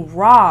 being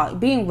raw,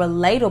 being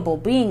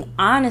relatable, being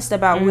honest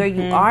about where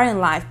you are in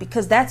life,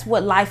 because that's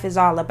what life is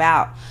all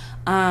about.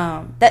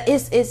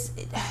 That's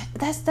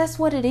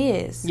what it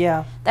is.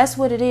 Yeah. That's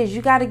what it is.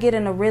 You got to get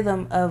in a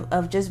rhythm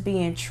of just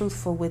being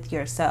truthful with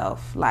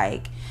yourself.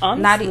 Like,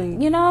 Honestly.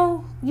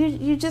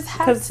 you just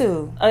have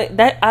to.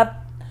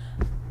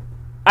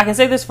 I can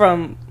say this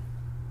from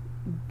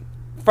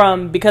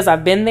because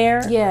I've been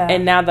there. Yeah.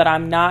 And now that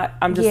I'm not,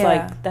 I'm just Yeah.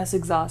 like, that's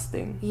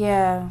exhausting.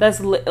 Yeah. That's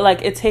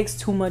like, it takes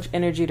too much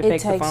energy to It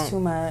fake the takes phone. too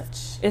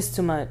much. It's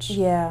too much.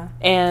 Yeah.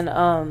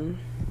 And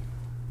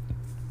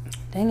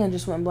dang, I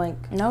just went blank.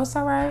 No, it's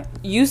all right.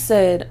 You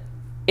said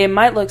it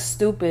might look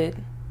stupid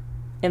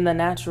in the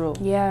natural,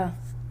 Yeah.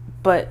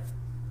 but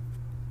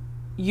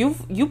you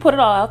put it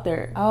all out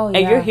there. Oh, And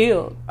yeah. you're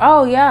healed.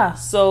 Oh, yeah.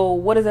 So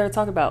what is there to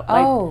talk about?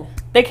 Like, Oh.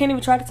 they can't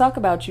even try to talk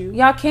about you.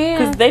 Y'all Because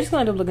can. they just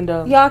gonna end up looking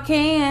dumb. Y'all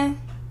can.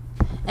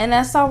 And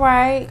that's all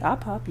right. I'll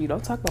pop you.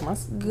 Don't talk about my...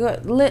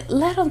 Good. Let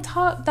them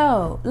talk,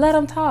 though. Let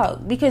them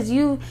talk. Because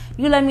you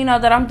let me know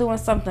that I'm doing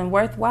something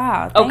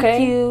worthwhile. Thank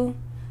Okay. you.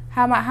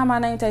 How my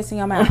name tastes in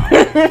your mouth?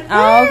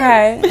 Oh,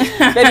 okay.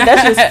 Baby,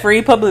 that's just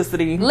free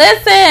publicity.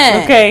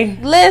 Listen. Okay.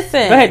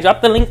 Listen. Go ahead,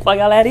 drop the link while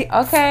y'all at it.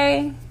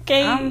 Okay.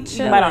 Okay. I'm You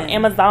can buy it on chilling.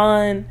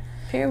 Amazon.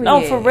 Period.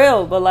 No, for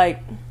real. But like,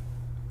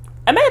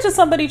 imagine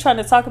somebody trying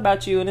to talk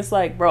about you and it's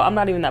like, bro, I'm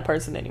not even that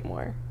person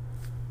anymore.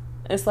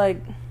 It's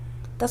like,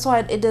 That's why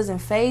it doesn't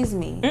faze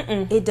me.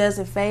 Mm-mm. It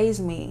doesn't faze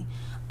me.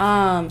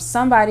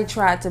 Somebody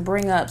tried to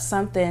bring up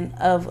something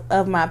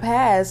of my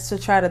past to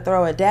try to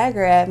throw a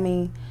dagger at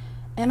me,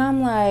 and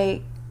I'm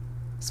like,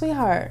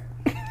 sweetheart,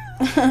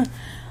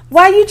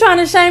 why are you trying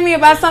to shame me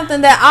about something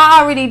that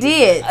I already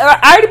did?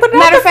 I already put it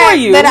Matter out of there for fact,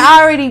 you. that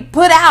I already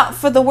put out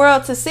for the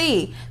world to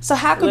see. So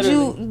how could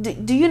Literally. you?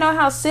 Do you know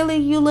how silly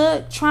you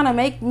look trying to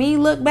make me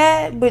look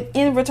bad, but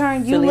in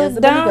return you Silly as look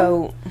a billy dumb?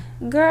 goat.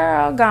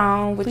 Girl,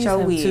 gone with Please your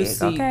have 2 wig.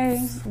 seats.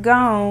 Okay,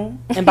 gone.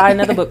 And buy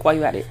another book while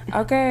you at it.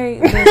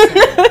 Okay.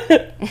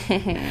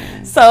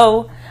 Listen.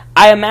 So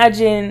I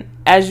imagine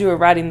as you were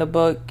writing the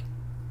book,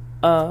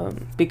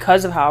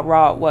 because of how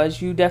raw it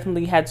was, you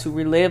definitely had to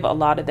relive a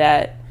lot of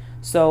that.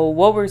 So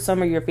what were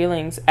some of your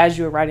feelings as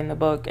you were writing the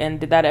book, and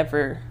did that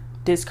ever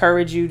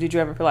discourage you? Did you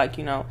ever feel like,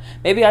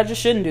 maybe I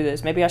just shouldn't do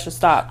this, maybe I should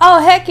stop? Oh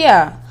heck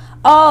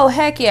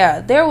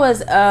yeah. There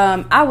was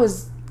I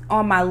was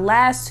on my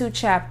last 2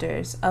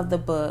 chapters of the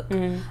book.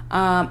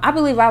 I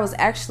believe I was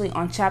actually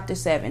on chapter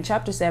 7.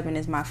 Chapter 7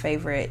 is my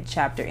favorite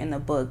chapter in the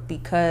book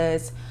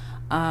because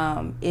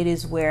it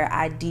is where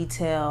I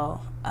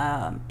detail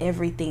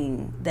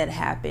everything that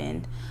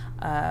happened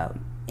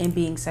in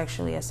being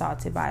sexually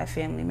assaulted by a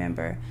family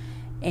member.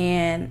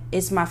 And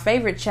it's my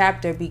favorite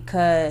chapter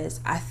because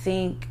I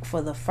think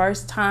for the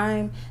first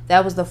time,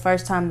 that was the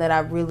first time that I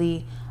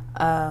really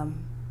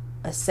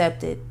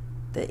accepted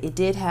that it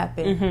did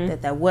happen,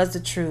 that was the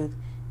truth,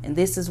 and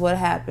this is what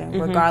happened,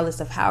 regardless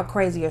of how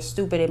crazy or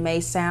stupid it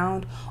may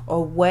sound,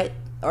 or what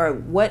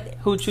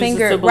who chooses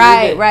to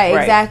believe it. Right,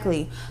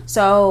 exactly.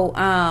 So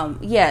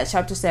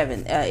chapter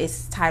 7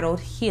 is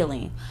titled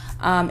Healing.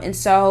 And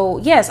so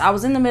yes, I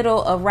was in the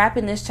middle of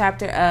wrapping this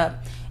chapter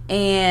up,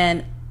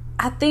 and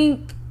I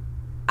think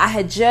I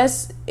had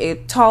just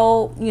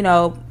told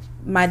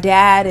my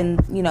dad and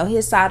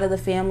his side of the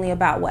family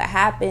about what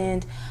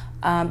happened,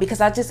 because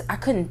I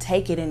couldn't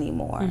take it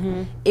anymore.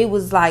 It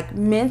was like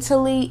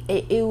mentally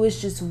it was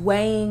just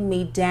weighing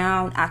me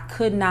down. I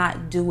could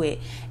not do it.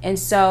 And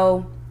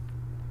so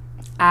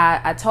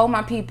I told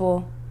my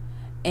people,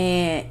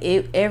 and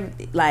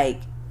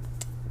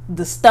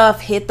the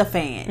stuff hit the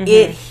fan.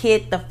 It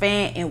hit the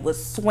fan and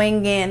was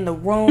swinging. The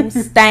room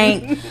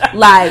stank.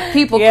 Like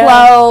people's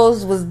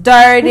clothes was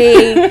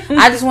dirty.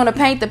 I just want to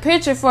paint the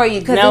picture for you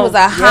because it was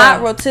a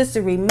hot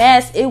rotisserie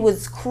mess. It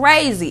was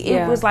crazy.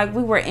 It was like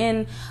we were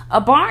in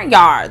a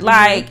barnyard.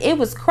 Like it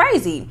was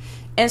crazy.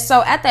 And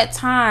so at that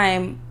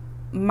time,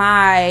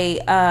 my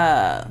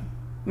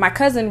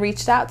cousin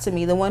reached out to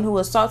me. The one who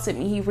assaulted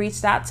me, he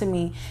reached out to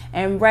me.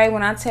 And Ray,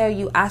 when I tell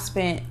you,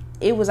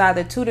 it was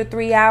either 2 to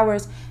 3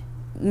 hours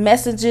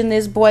messaging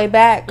this boy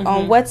back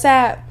on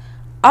WhatsApp.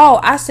 Oh,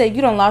 I said,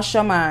 you done lost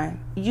your mind.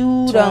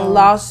 You done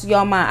lost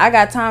your mind. I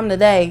got time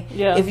today.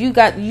 Yeah. If you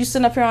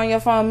sitting up here on your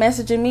phone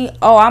messaging me,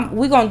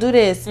 we gonna do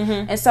this.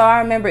 And so I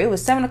remember it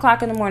was 7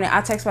 o'clock in the morning.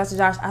 I text Pastor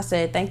Josh. I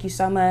said, thank you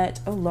so much.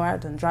 Oh Lord, I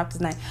done dropped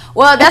his name.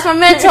 Well, that's my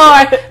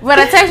mentor. But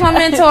I text my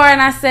mentor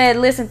and I said,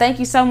 listen, thank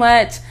you so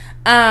much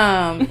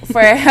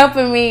for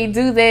helping me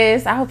do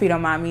this. I hope you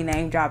don't mind me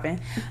name dropping.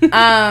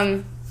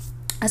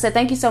 I said,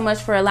 thank you so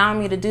much for allowing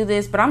me to do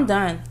this, but I'm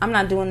done. I'm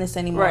not doing this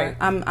anymore. Right.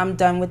 I'm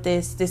done with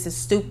this. This is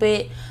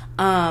stupid.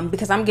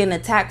 Because I'm getting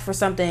attacked for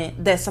something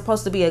that's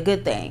supposed to be a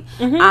good thing.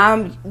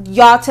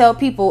 Y'all tell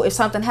people if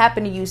something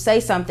happened to you, say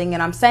something,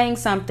 and I'm saying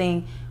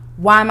something.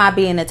 Why am I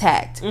being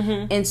attacked?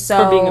 And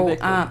so, for being a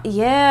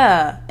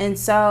victim. And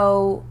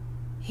so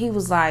he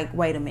was like,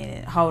 wait a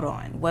minute, hold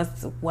on.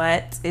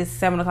 What? It's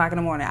 7 o'clock in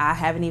the morning. I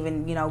haven't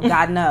even,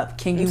 gotten up.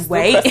 Can you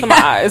wait? My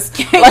eyes.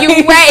 Can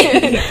you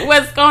wait?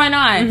 What's going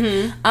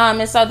on?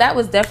 And so that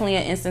was definitely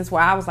an instance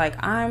where I was like,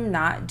 I'm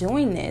not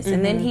doing this.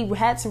 And then he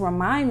had to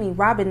remind me,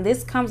 Robin,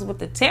 this comes with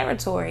the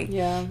territory.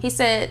 Yeah. He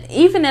said,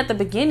 even at the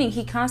beginning,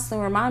 he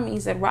constantly reminded me,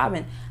 he said,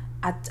 Robin,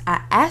 I've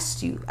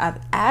asked you,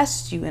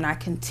 and I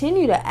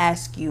continue to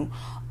ask you,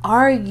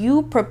 are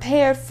you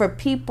prepared for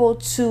people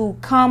to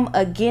come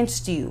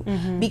against you?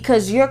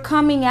 Because you're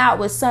coming out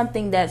with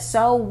something that's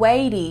so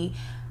weighty.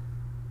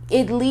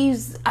 It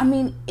leaves,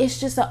 it's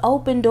just an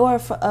open door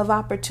of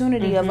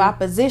opportunity, of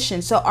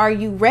opposition. So are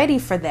you ready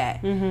for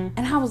that? And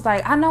I was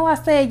like, I know I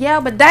said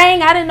yeah, but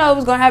dang, I didn't know it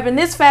was going to happen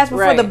this fast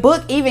before the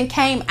book even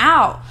came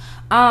out.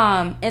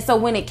 And so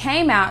when it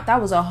came out,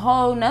 that was a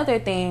whole nother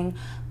thing.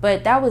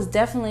 But that was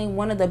definitely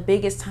one of the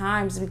biggest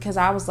times because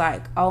I was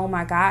like, oh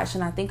my gosh.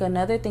 And I think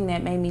another thing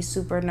that made me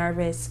super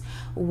nervous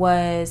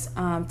was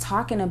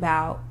talking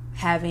about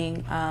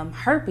having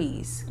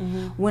herpes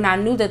when I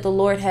knew that the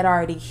Lord had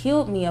already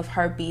healed me of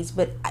herpes.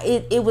 But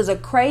it was a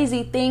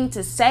crazy thing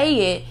to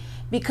say it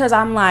because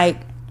I'm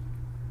like,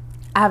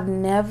 I've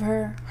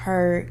never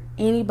heard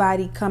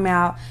anybody come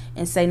out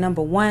and say,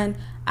 number one,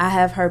 I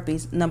have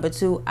herpes. Number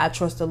two, I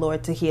trust the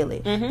Lord to heal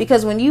it.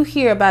 Because when you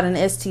hear about an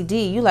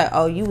STD, you like,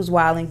 oh, you was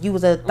wilding, you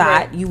was a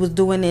thought, you was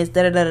doing this,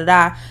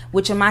 da-da-da-da-da,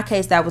 which in my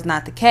case, that was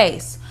not the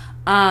case.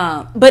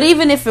 But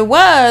even if it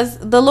was,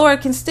 the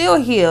Lord can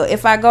still heal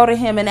if I go to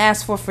him and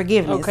ask for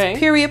forgiveness.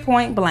 Period,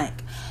 point blank.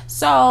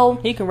 So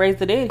he can raise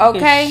the dead.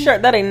 Sure,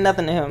 that ain't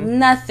nothing to him.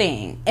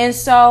 Nothing. And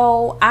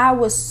so I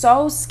was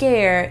so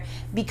scared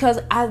because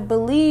I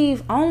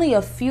believe only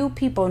a few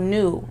people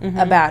knew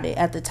about it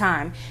at the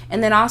time.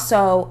 And then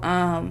also,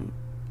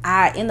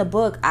 in the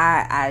book,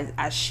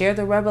 I share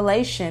the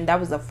revelation. That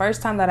was the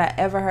first time that I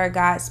ever heard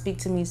God speak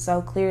to me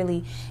so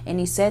clearly. And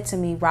he said to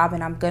me,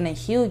 Robin, I'm going to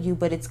heal you,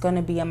 but it's going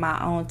to be in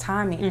my own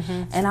timing.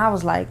 And I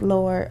was like,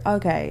 Lord,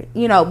 okay.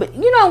 But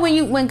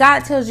when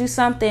God tells you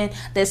something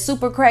that's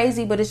super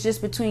crazy, but it's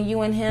just between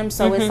you and him.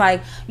 So it's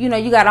like, you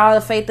got all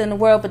the faith in the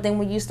world. But then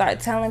when you start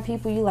telling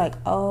people, you like,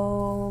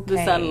 oh, okay,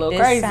 this sounds a little this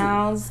crazy.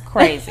 Sounds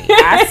crazy.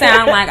 I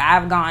sound like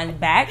I've gone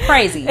back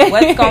crazy.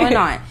 What's going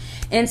on?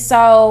 And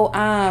so,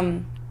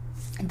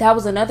 that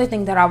was another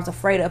thing that I was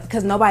afraid of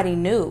because nobody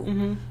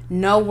knew.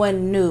 No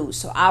one knew.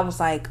 So I was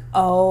like,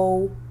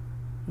 oh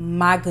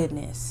my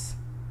goodness.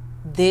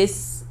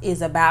 this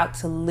is about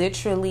to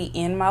literally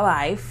end my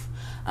life.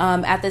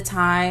 At the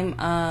time,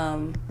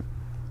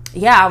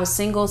 I was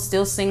single,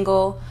 still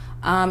single.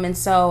 And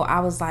so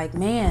I was like,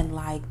 man,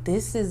 like,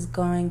 this is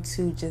going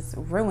to just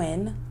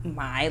ruin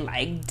my,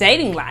 like,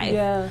 dating life.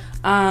 Yeah.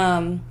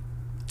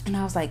 And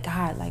I was like,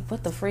 God, like,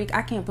 what the freak?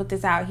 I can't put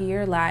this out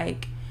here.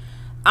 Like,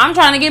 I'm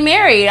trying to get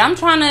married. I'm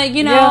trying to,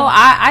 you know,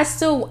 I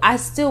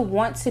still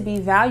want to be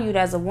valued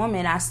as a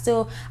woman. I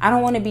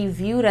don't want to be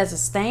viewed as a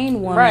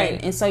stained woman. Right.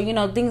 And so, you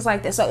know, things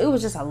like that. So it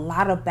was just a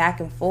lot of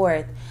back and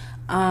forth.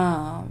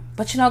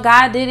 But, you know,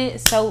 God did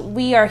it. So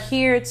we are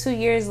here 2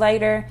 years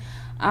later.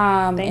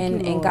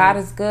 And God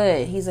is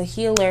good. He's a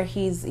healer.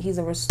 He's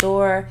a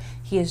restorer.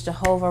 He is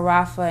Jehovah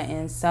Rapha.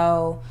 And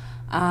so,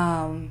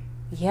 man,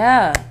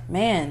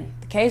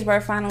 the cage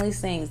bird finally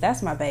sings.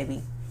 That's my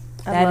baby.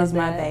 That is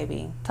my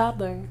baby.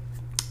 Toddler.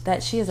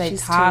 She's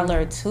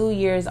toddler, 2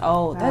 years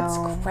old. Wow. That's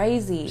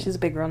crazy. She's a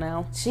big girl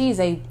now. She's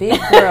a big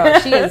girl.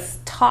 She is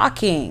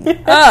talking.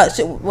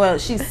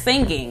 She's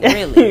singing,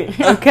 really.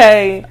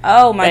 Okay.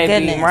 Oh, my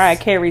goodness. Mariah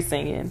Carey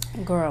singing.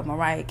 Girl,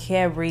 Mariah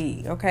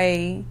Carey,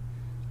 okay?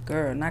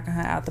 Girl, knocking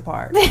her out the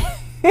park.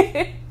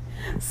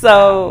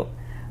 So,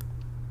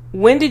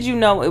 when did you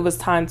know it was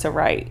time to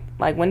write?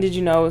 Like, when did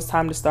you know it was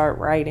time to start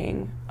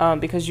writing?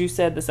 Because you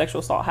said the sexual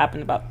assault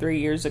happened about 3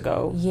 years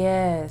ago.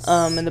 Yes.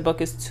 And the book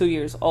is 2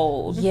 years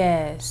old.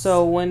 Yes.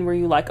 So when were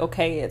you like,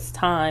 okay, it's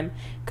time?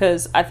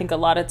 Because I think a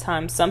lot of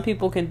times some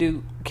people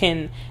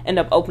can end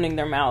up opening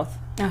their mouth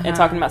and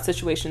talking about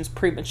situations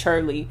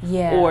prematurely.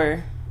 Yeah.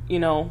 Or, you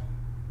know,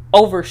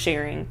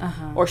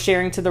 oversharing or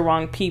sharing to the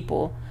wrong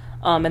people.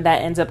 And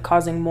that ends up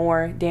causing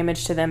more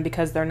damage to them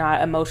because they're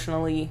not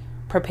emotionally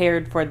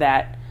prepared for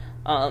that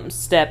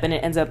step, and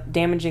it ends up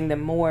damaging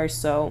them more.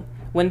 So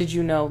when did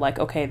you know, like,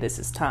 okay, this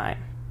is time?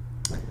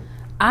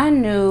 I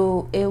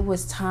knew it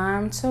was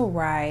time to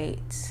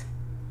write,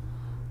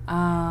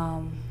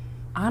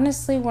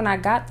 honestly, when I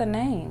got the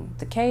name,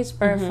 The Cage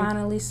Bird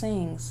Finally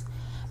Sings.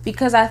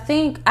 Because I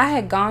think I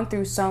had gone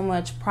through so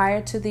much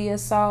prior to the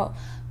assault,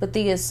 but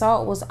the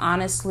assault was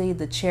honestly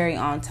the cherry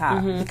on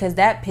top, because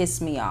that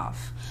pissed me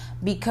off.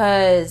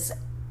 Because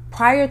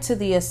prior to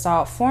the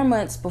assault, 4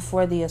 months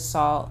before the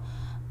assault,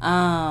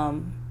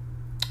 because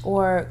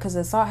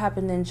the assault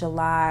happened in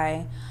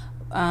July,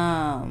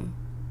 but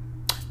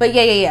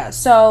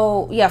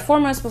so 4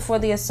 months before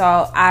the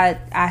assault, I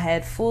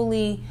had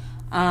fully,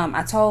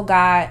 I told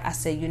God, I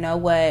said, you know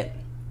what,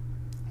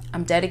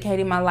 I'm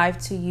dedicating my life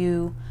to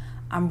you.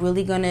 I'm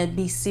really going to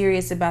be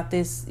serious about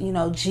this, you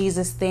know,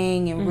 Jesus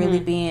thing, and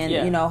really being,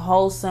 you know,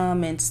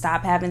 wholesome, and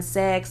stop having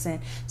sex and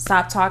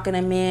stop talking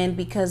to men,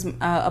 because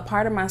a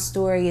part of my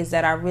story is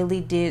that I really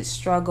did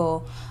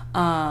struggle.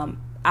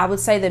 I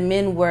would say that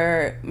men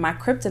were my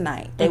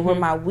kryptonite. They were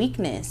my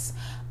weakness,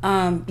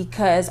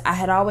 because I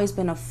had always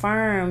been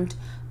affirmed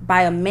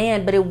by a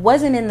man, but it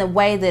wasn't in the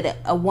way that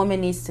a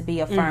woman needs to be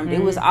affirmed.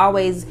 It was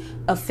always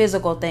a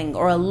physical thing,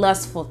 or a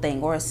lustful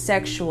thing, or a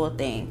sexual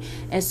thing.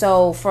 And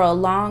so for a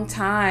long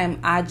time,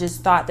 I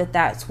just thought that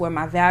that's where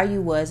my value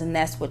was, and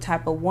that's what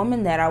type of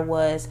woman that I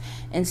was.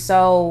 And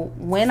so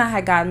when I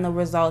had gotten the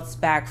results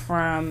back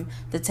from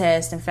the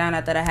test and found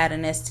out that I had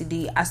an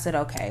STD, I said,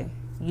 okay,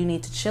 you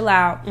need to chill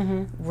out,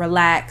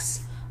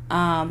 relax,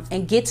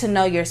 and get to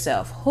know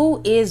yourself.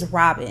 Who is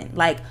Robin?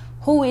 Like,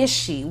 who is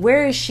she?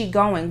 Where is she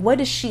going?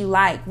 What is she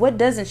like? What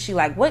doesn't she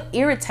like? What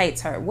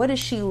irritates her? What does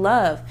she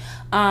love?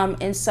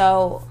 And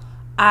so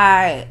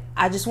I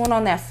just went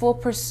on that full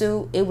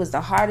pursuit. It was the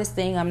hardest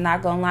thing. I'm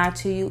not gonna lie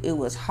to you. It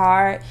was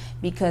hard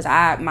because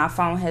my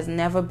phone has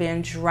never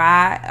been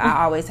dry.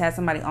 I always had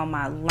somebody on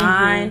my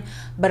line,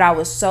 but I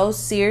was so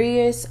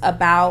serious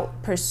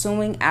about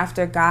pursuing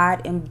after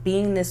God and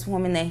being this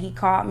woman that He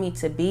called me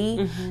to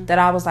be, that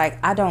I was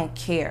like, I don't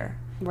care.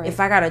 Right.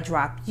 If I gotta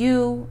drop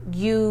you,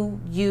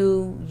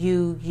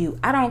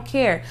 I don't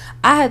care.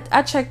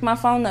 I checked my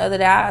phone the other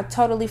day. I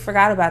totally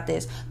forgot about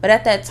this. But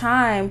at that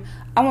time,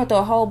 I went through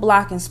a whole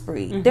blocking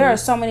spree. There are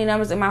so many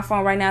numbers in my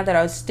phone right now that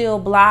are still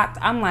blocked.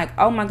 I'm like,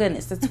 oh my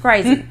goodness, that's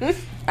crazy.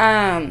 But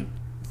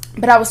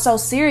I was so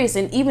serious,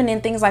 and even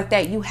in things like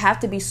that, you have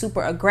to be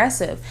super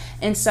aggressive.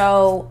 And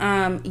so,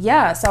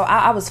 so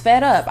I was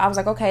fed up. I was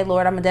like, okay,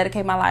 Lord, I'm gonna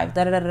dedicate my life.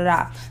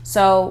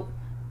 So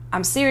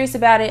I'm serious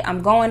about it.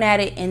 I'm going at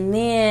it. And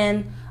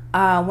then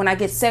when I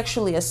get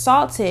sexually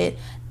assaulted,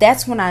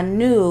 that's when I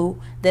knew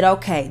that,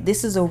 okay,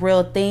 this is a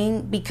real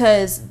thing,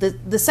 because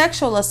the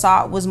sexual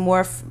assault was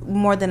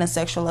more than a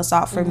sexual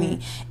assault for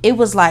me. It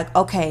was like,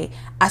 okay,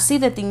 I see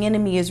that the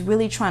enemy is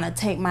really trying to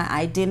take my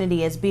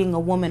identity as being a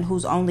woman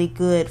who's only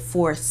good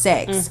for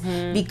sex,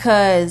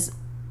 because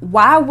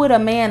why would a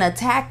man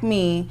attack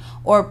me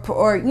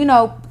or you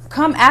know,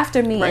 come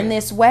after me in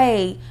this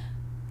way?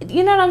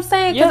 You know what I'm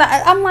saying? Because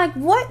I'm like,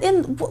 what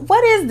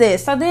is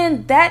this? So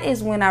then that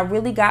is when I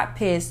really got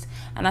pissed,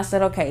 and I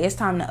said, okay, it's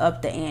time to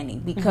up the ante,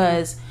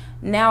 because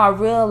now I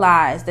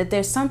realize that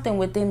there's something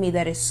within me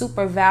that is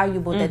super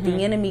valuable that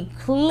the enemy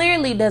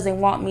clearly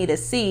doesn't want me to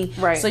see.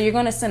 Right. So you're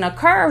going to send a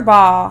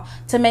curveball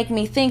to make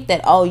me think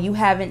that, oh, you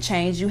haven't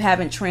changed, you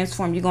haven't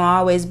transformed, you're going to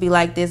always be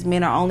like this.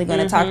 Men are only going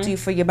to talk to you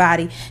for your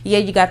body. Yeah,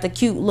 you got the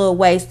cute little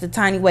waist, the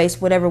tiny waist,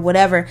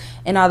 whatever,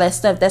 and all that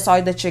stuff. That's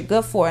all that you're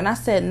good for. And I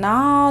said,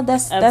 no,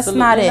 that's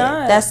not it.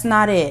 That's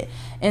not it.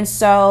 And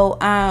so,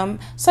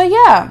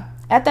 yeah.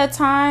 At that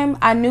time,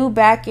 I knew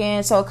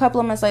so a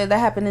couple of months later, that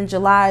happened in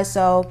July.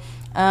 So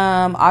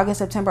August,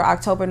 September,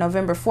 October,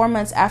 November, 4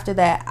 months after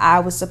that,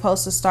 I was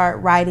supposed to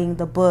start writing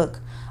the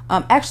book.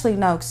 Actually,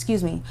 no,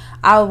 excuse me.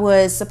 I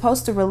was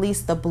supposed to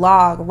release the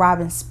blog,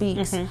 Robin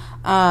Speaks,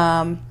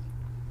 on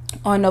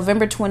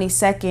November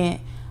 22nd.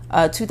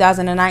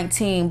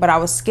 2019, but I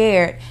was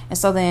scared, and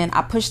so then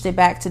I pushed it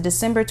back to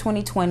December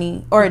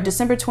 2020 or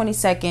December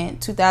 22nd,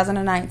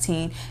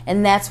 2019,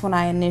 and that's when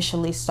I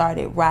initially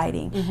started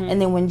writing. And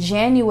then when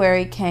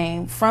January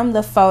came, from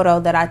the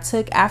photo that I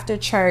took after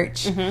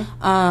church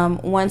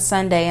one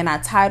Sunday, and I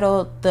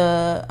titled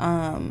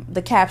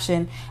the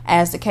caption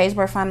as "The Caged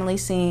Bird Finally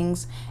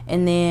Sings,"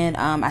 and then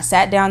I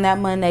sat down that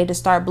Monday to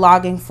start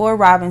blogging for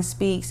Robin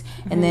Speaks,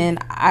 and then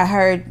I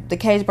heard "The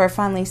Caged Bird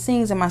Finally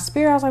Sings" in my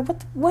spirit. I was like,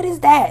 what is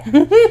that? And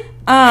so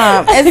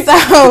I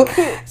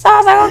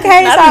was like,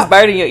 okay, not just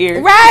bird in your ear,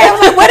 right? I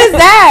was like, what is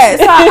that?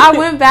 So I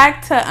went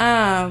back to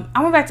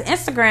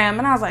Instagram,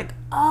 and I was like,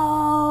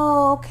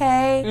 oh,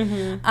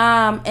 okay.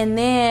 And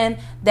then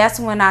that's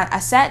when I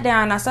sat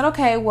down and I said,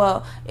 okay,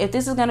 well, if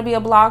this is going to be a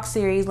blog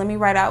series, let me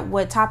write out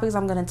what topics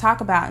I'm going to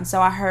talk about. And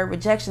so I heard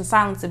rejection,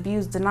 silence,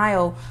 abuse,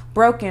 denial,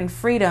 broken,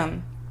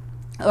 freedom,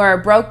 or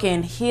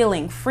broken,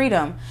 healing,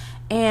 freedom.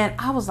 And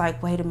I was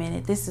like, wait a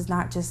minute, this is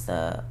not just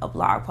a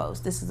blog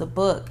post. This is a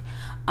book.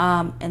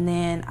 And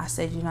then I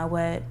said, you know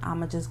what? I'm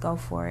going to just go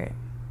for it.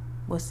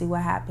 We'll see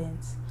what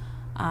happens.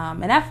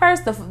 And at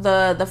first,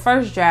 the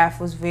first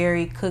draft was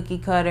very cookie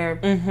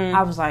cutter.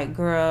 I was like,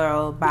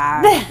 girl,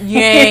 bye. You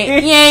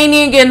ain't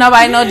even getting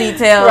nobody no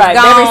details. Right,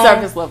 Gone. very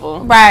surface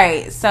level.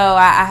 Right. So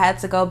I had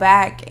to go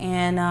back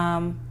and,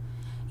 I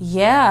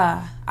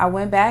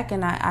went back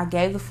and I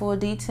gave the full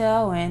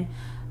detail, and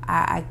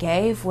I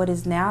gave what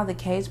is now The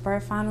Caged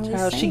Bird Finally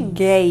Sings. She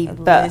gave.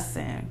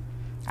 Listen,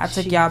 I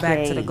took y'all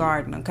back to the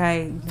garden,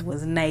 okay?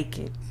 Was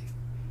naked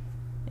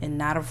and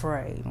not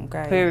afraid,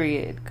 okay?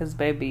 Period. Because,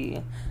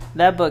 baby,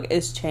 that book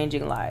is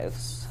changing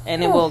lives,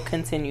 and it will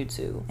continue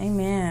to.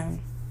 Amen.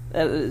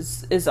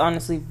 It's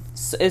honestly,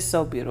 it's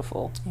so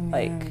beautiful. Amen.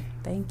 Like,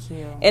 thank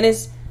you. And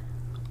it's,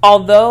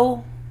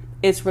 although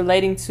it's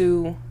relating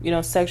to,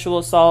 sexual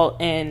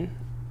assault and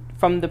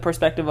from the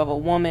perspective of a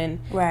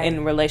woman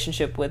in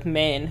relationship with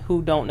men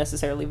who don't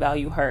necessarily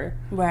value her.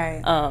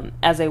 Right.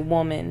 As a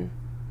woman,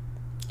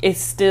 it's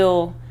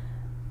still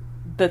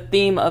the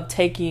theme of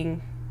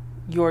taking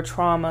your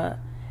trauma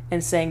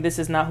and saying, this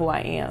is not who I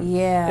am.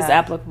 Yeah. It's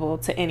applicable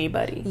to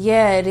anybody.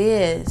 Yeah, it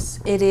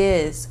is. It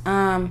is.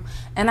 And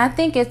I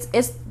think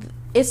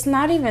it's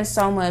not even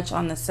so much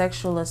on the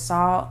sexual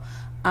assault.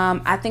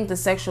 I think the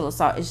sexual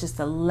assault is just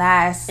the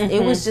last,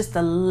 it was just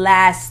the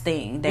last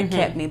thing that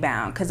kept me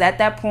bound. Because at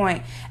that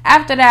point,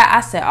 after that, I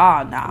said,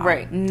 oh,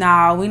 no.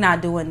 No, we're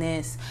not doing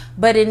this.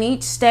 But in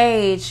each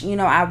stage,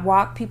 I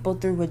walk people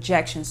through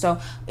rejection. So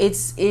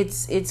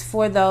it's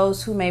for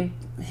those who may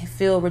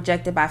feel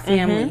rejected by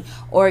family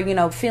or,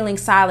 feeling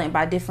silent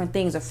by different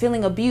things or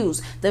feeling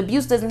abused. The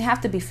abuse doesn't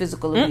have to be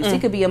physical abuse. It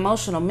could be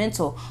emotional,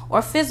 mental,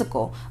 or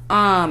physical.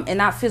 And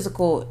not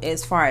physical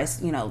as far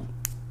as,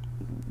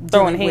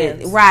 throwing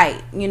hands.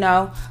 Right,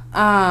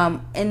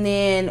 and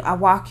then I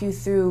walk you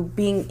through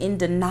being in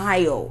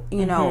denial,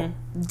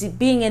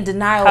 being in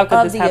denial of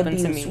the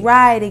abuse.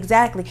 Right,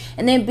 exactly.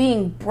 And then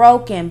being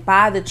broken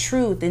by the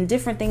truth and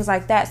different things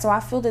like that. So I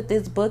feel that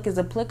this book is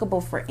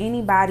applicable for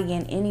anybody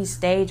in any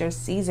stage or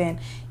season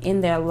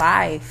in their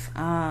life.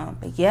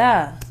 But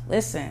yeah,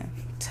 listen,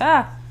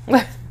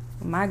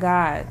 my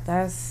God,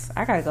 I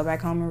gotta go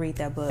back home and read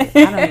that book.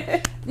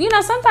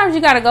 Sometimes you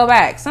gotta go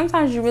back.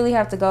 Sometimes you really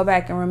have to go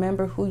back and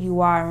remember who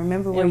you are, and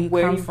remember where you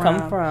come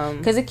from.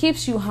 Because it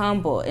keeps you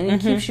humble, and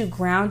it keeps you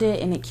grounded,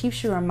 and it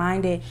keeps you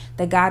reminded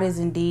that God is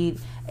indeed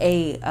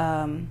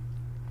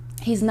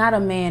He's not a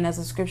man, as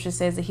the scripture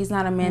says, that he's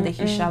not a man that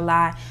he shall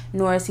lie,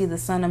 nor is he the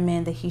son of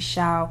man that he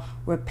shall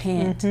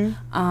repent.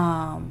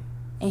 And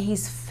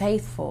he's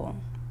faithful.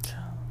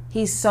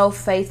 He's so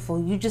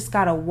faithful. You just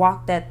gotta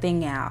walk that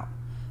thing out.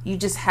 You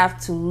just have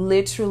to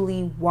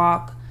literally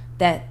walk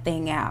that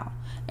thing out.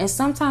 And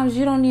sometimes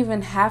you don't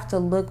even have to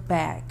look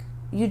back.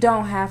 You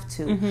don't have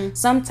to.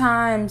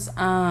 Sometimes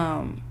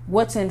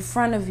what's in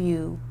front of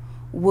you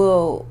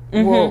will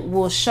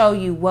show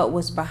you what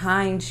was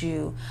behind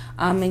you.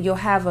 And you'll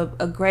have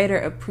a greater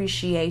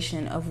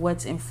appreciation of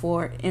what's in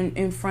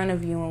front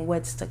of you and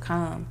what's to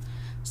come.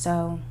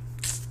 So,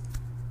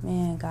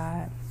 man,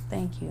 God,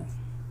 thank you.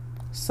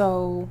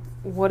 So,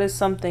 what is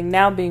something,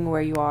 now being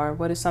where you are,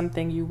 what is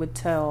something you would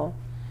tell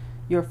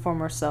your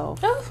former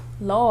self? Oh,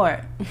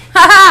 Lord.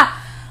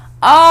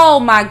 Oh,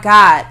 my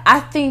God.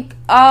 I think,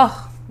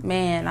 oh,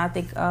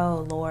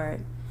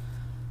 Lord.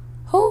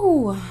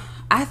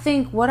 I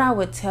think what I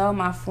would tell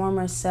my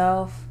former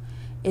self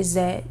is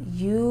that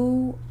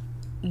you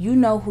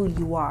know who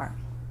you are.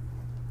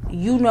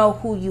 You know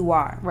who you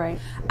are. Right.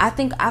 I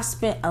think I've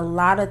spent a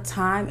lot of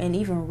time, and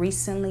even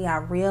recently I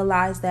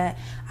realized that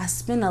I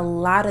spent a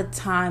lot of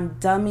time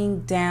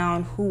dumbing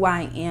down who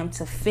I am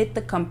to fit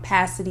the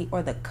capacity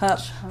or the cup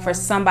for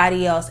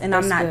somebody else, and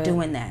I'm not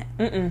doing that.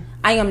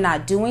 I am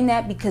not doing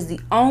that, because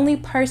the only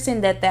person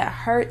that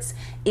hurts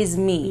is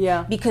me.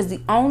 Yeah. Because the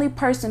only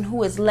person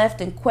who is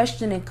left in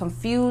question and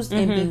confused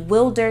and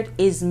bewildered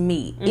is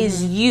me,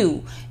 is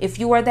you. If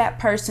you are that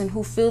person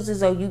who feels as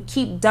though you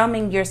keep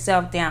dumbing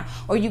yourself down,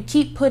 or you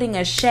keep putting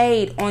a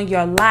shade on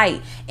your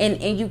light,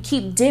 and you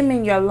keep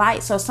dimming your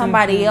light so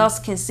somebody else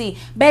can see.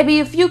 Baby,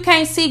 if you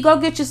can't see, go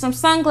get you some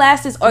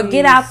sunglasses or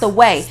get out the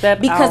way.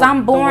 Because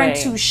I'm born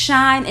to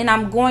shine, and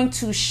I'm going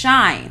to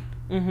shine.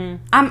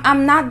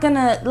 I'm not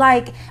gonna,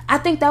 like, I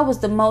think that was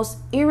the most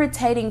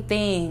irritating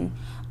thing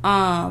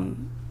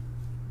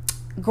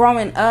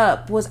growing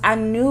up, was I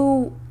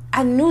knew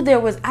I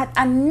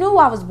knew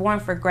I was born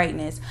for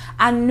greatness.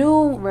 I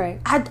knew,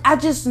 I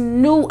just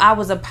knew I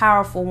was a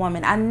powerful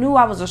woman. I knew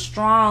I was a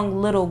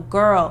strong little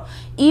girl,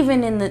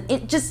 even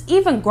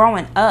even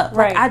growing up.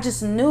 Like, I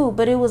just knew,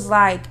 but it was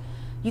like,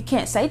 you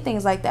can't say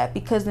things like that,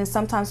 because then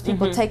sometimes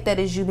people take that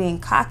as you being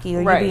cocky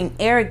or you being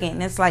arrogant.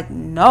 And it's like,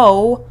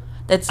 no,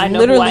 that's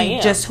literally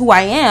just who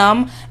I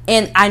am,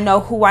 and I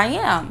know who I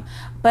am.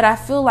 But I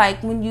feel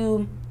like when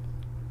you're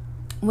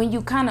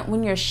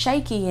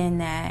shaky in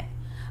that,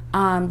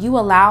 you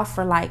allow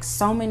for like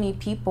so many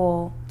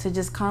people to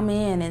just come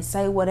in and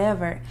say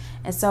whatever.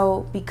 And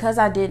so because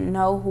I didn't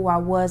know who I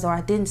was, or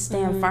I didn't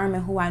stand firm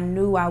in who I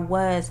knew I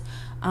was,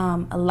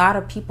 a lot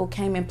of people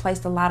came and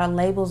placed a lot of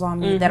labels on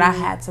me that I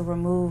had to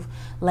remove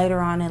later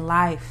on in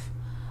life.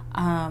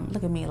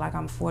 Look at me like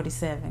I'm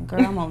 47.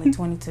 Girl, I'm only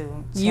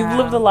 22. You've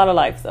lived a lot of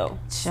life, though.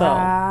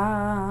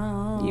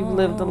 Child. So you've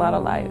lived a lot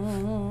of life.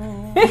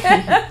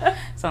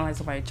 Sound like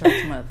somebody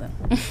church mother.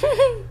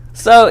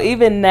 So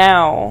even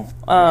now,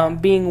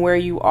 being where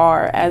you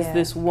are as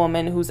this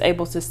woman who's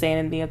able to stand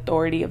in the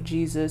authority of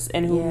Jesus,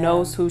 and who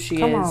knows who she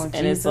is, and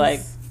Jesus. It's like,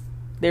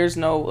 there's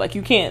no, like,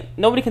 you can't,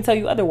 nobody can tell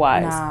you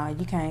otherwise. Nah,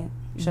 you can't.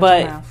 Shut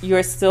but your mouth.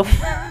 You're still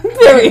Shut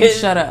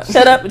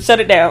up and shut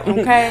it down.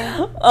 Okay.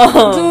 Windows,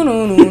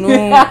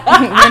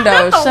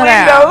 shut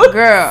out,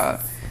 girl.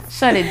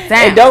 Shut it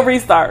down. And don't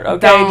restart,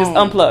 okay? Just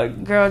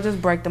unplug. Girl,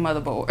 just break the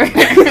motherboard.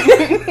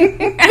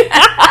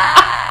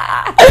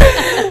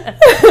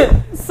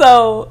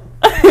 So,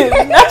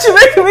 not you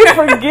making me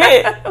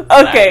forget.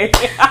 Okay.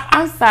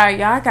 I'm sorry,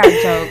 y'all. I got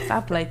jokes.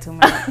 I play too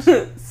much.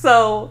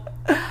 So,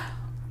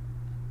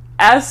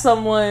 as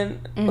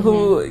someone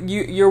who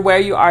you're where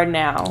you are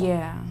now.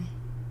 Yeah.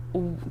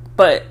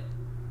 But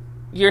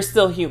you're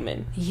still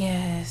human.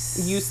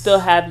 Yes. You still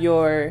have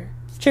your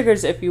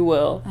triggers, if you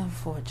will.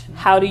 Unfortunately.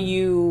 How do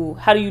you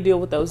deal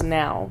with those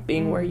now,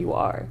 being where you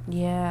are?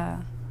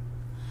 Yeah.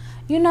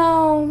 You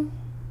know,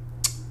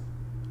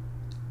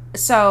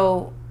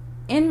 so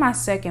in my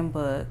second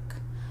book,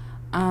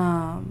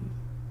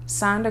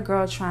 Signed a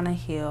Girl Trying to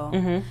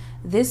Heal,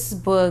 this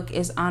book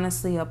is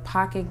honestly a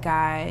pocket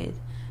guide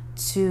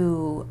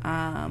to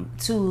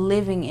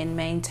living and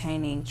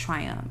maintaining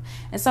triumph.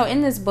 And so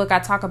in this book, I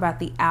talk about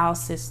the OWL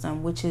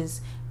system, which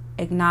is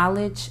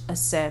acknowledge,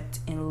 accept,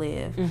 and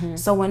live.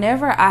 So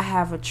whenever I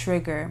have a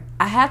trigger,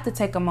 I have to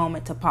take a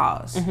moment to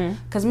pause.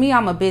 Because me,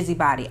 I'm a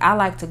busybody. I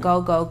like to go.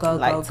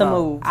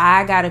 Move.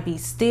 I got to be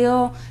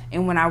still.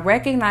 And when I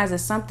recognize that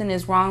something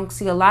is wrong,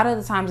 see, a lot of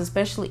the times,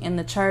 especially in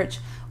the church,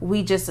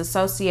 we just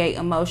associate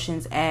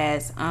emotions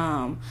as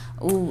pray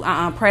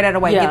that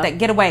away,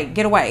 get away.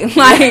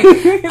 Like,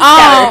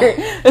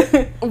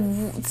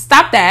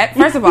 stop that,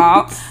 first of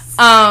all.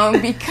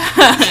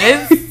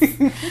 Because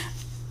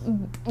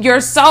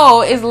your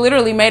soul is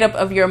literally made up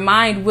of your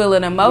mind, will,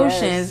 and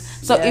emotions.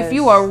 So if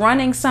you are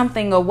running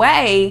something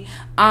away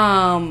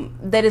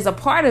that is a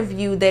part of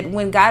you, that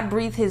when God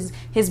breathed his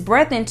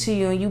breath into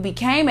you and you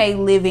became a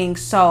living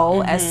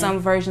soul, as some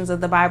versions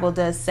of the Bible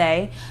does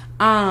say,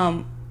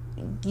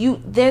 then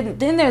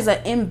there's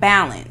an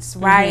imbalance,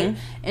 right?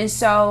 And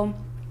so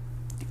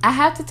I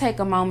have to take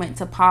a moment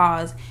to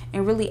pause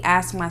and really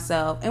ask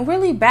myself and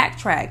really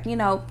backtrack,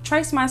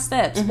 trace my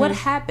steps. What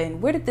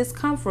happened? Where did this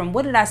come from?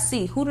 What did I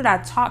see? Who did I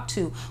talk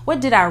to? What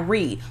did I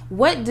read?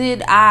 What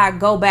did I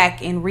go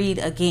back and read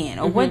again?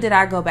 Or what did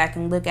I go back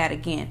and look at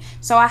again?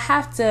 So I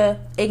have to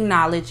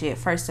acknowledge it,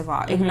 first of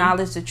all,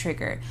 acknowledge the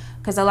trigger.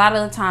 Because a lot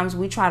of the times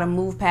we try to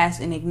move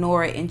past and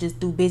ignore it and just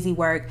do busy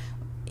work.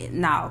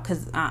 No,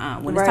 because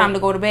when it's time to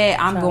go to bed,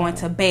 I'm going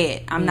to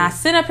bed. I'm not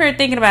sitting up here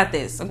thinking about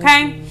this,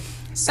 okay?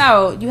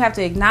 So you have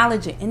to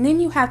acknowledge it, and then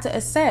you have to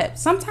accept.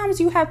 Sometimes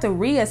you have to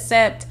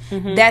reaccept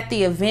that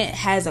the event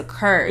has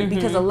occurred,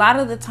 because a lot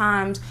of the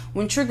times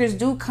when triggers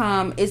do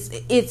come,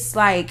 it's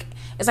like,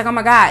 oh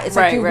my God, it's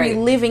like you're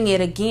reliving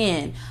it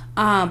again.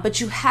 But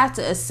you have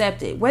to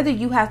accept it. Whether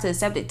you have to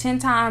accept it 10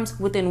 times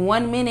within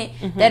 1 minute,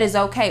 that is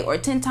okay, or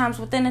 10 times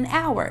within an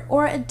hour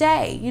or a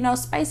day.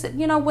 Space it.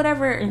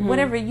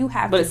 Whatever you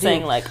have to do. But it's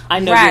saying, like, I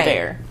know you're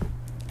there.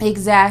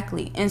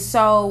 Exactly. And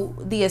so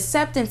the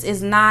acceptance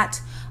is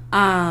not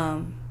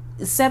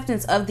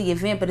acceptance of the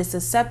event, but it's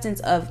acceptance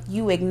of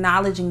you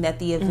acknowledging that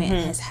the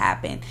event has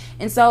happened.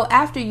 And so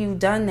after you've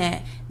done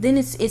that, then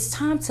it's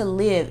time to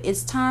live.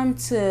 It's time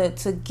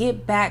to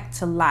get back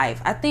to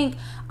life. I think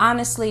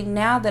honestly,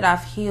 now that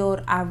I've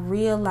healed, I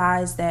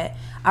realize the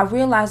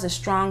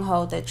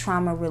stronghold that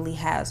trauma really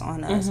has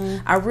on us.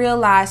 I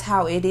realize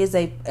how it is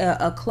a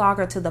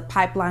clogger to the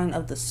pipeline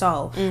of the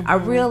soul. I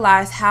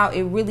realize how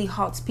it really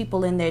halts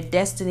people in their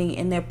destiny,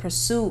 in their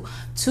pursuit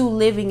to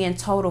living in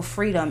total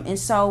freedom. And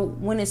so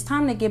when it's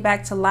time to get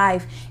back to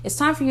life, it's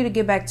time for you to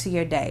get back to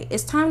your day.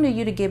 It's time for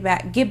you to get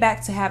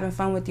back to having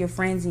fun with your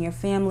friends and your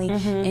family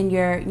and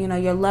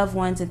your loved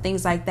ones and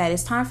things like that.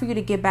 It's time for you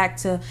to get back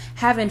to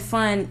having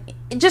fun,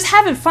 just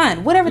having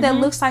fun, whatever that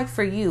looks like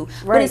for you.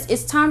 Right. But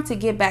it's time to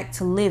get back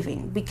to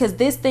living, because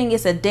this thing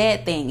is a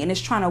dead thing and it's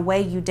trying to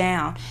weigh you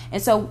down.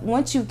 And so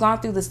once you've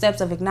gone through the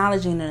steps of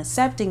acknowledging and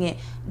accepting it,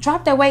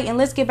 drop that weight and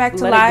let's get back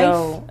to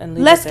life.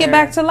 Let's get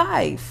back to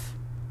life.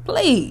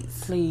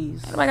 Please.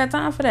 Nobody got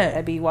time for that.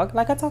 I be walking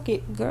like I talk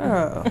it.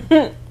 Girl.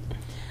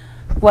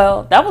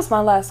 Well, that was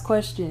my last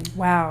question.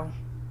 Wow.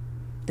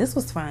 This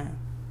was fun.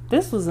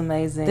 This was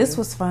amazing. This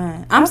was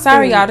fun. I'm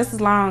sorry, y'all. This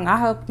is long. I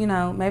hope,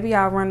 maybe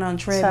y'all run on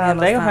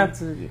treadmill. They gonna have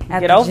to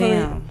get over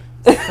gym.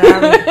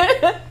 Sorry.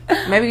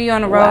 Maybe you're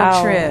on a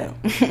road trip.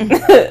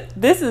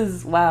 This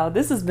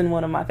has been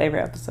one of my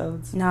favorite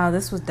episodes. No,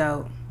 this was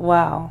dope.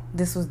 Wow.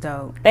 This was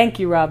dope. Thank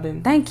you,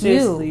 Robin.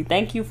 Seriously, you.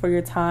 Thank you for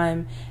your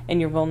time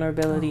and your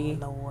vulnerability.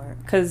 Oh,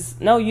 Lord. Because,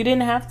 no, you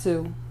didn't have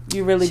to.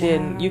 You really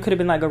didn't. You could have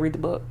been like, go read the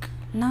book.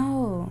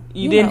 No.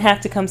 You didn't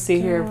have to come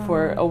sit here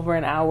for over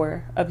an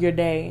hour of your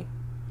day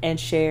and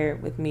share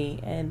with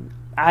me. And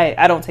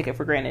I don't take it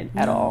for granted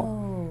at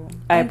all.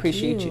 I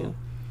appreciate you.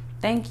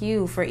 Thank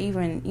you for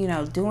even,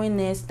 doing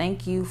this.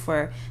 Thank you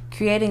for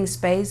creating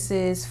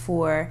spaces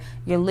for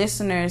your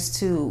listeners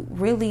to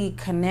really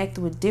connect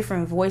with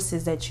different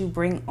voices that you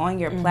bring on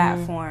your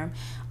platform.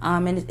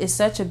 And it's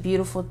such a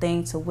beautiful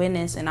thing to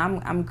witness. And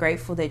I'm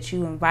grateful that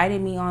you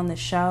invited me on the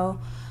show.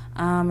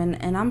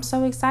 And I'm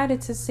so excited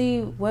to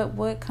see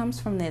what comes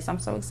from this. I'm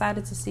so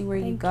excited to see where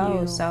you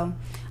go. So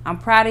I'm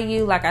proud of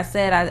you. Like I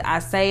said, I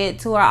say it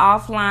to her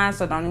offline,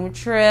 so don't even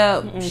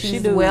trip.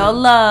 She's well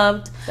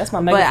loved. That's my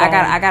megaphone. But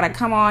I gotta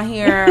come on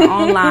here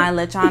online,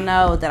 let y'all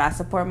know that I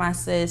support my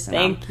sis. And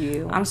thank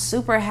you. I'm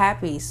super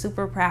happy,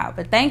 super proud.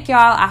 But thank y'all.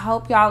 I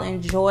hope y'all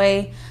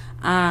enjoy.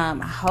 I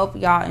hope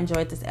y'all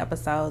enjoyed this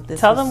episode.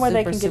 Tell them where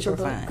they can get your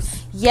books. Fun.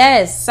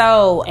 Yes,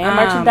 so and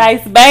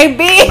merchandise,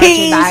 baby.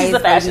 She's a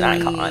fashion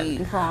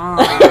icon.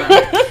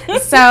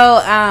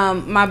 So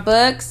my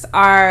books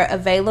are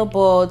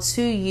available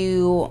to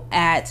you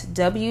at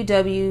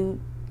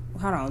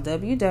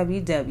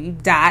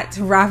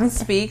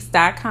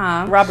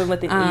www.robinspeaks.com. Robin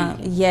with an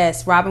E.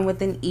 Yes, Robin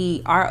with an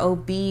E.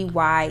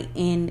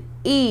 ROBYNE.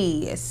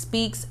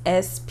 Speaks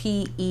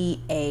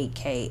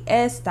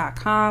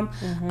SPEAKS.com.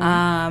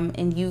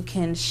 And you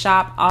can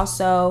shop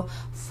also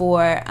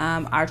for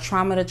our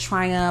Trauma to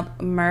Triumph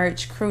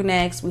merch, crew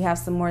necks. We have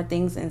some more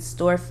things in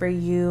store for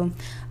you.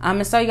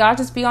 And so y'all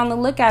just be on the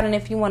lookout. And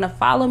if you want to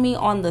follow me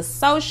on the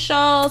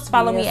socials,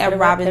 follow me at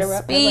Robin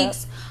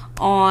Speaks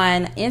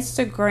on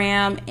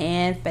Instagram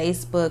and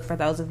Facebook, for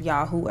those of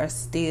y'all who are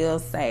still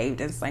saved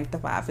and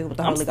sanctified, filled with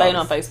the Holy Ghost. I'm staying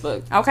on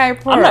Facebook. Okay,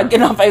 I'm not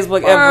getting on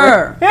Facebook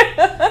ever.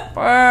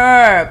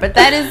 But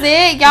that is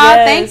it, y'all.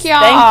 Yes, thank y'all.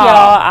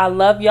 I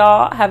love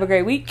y'all. Have a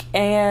great week.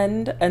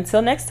 And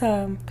until next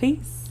time,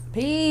 peace.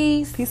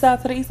 Peace. Peace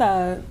out to the east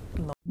side.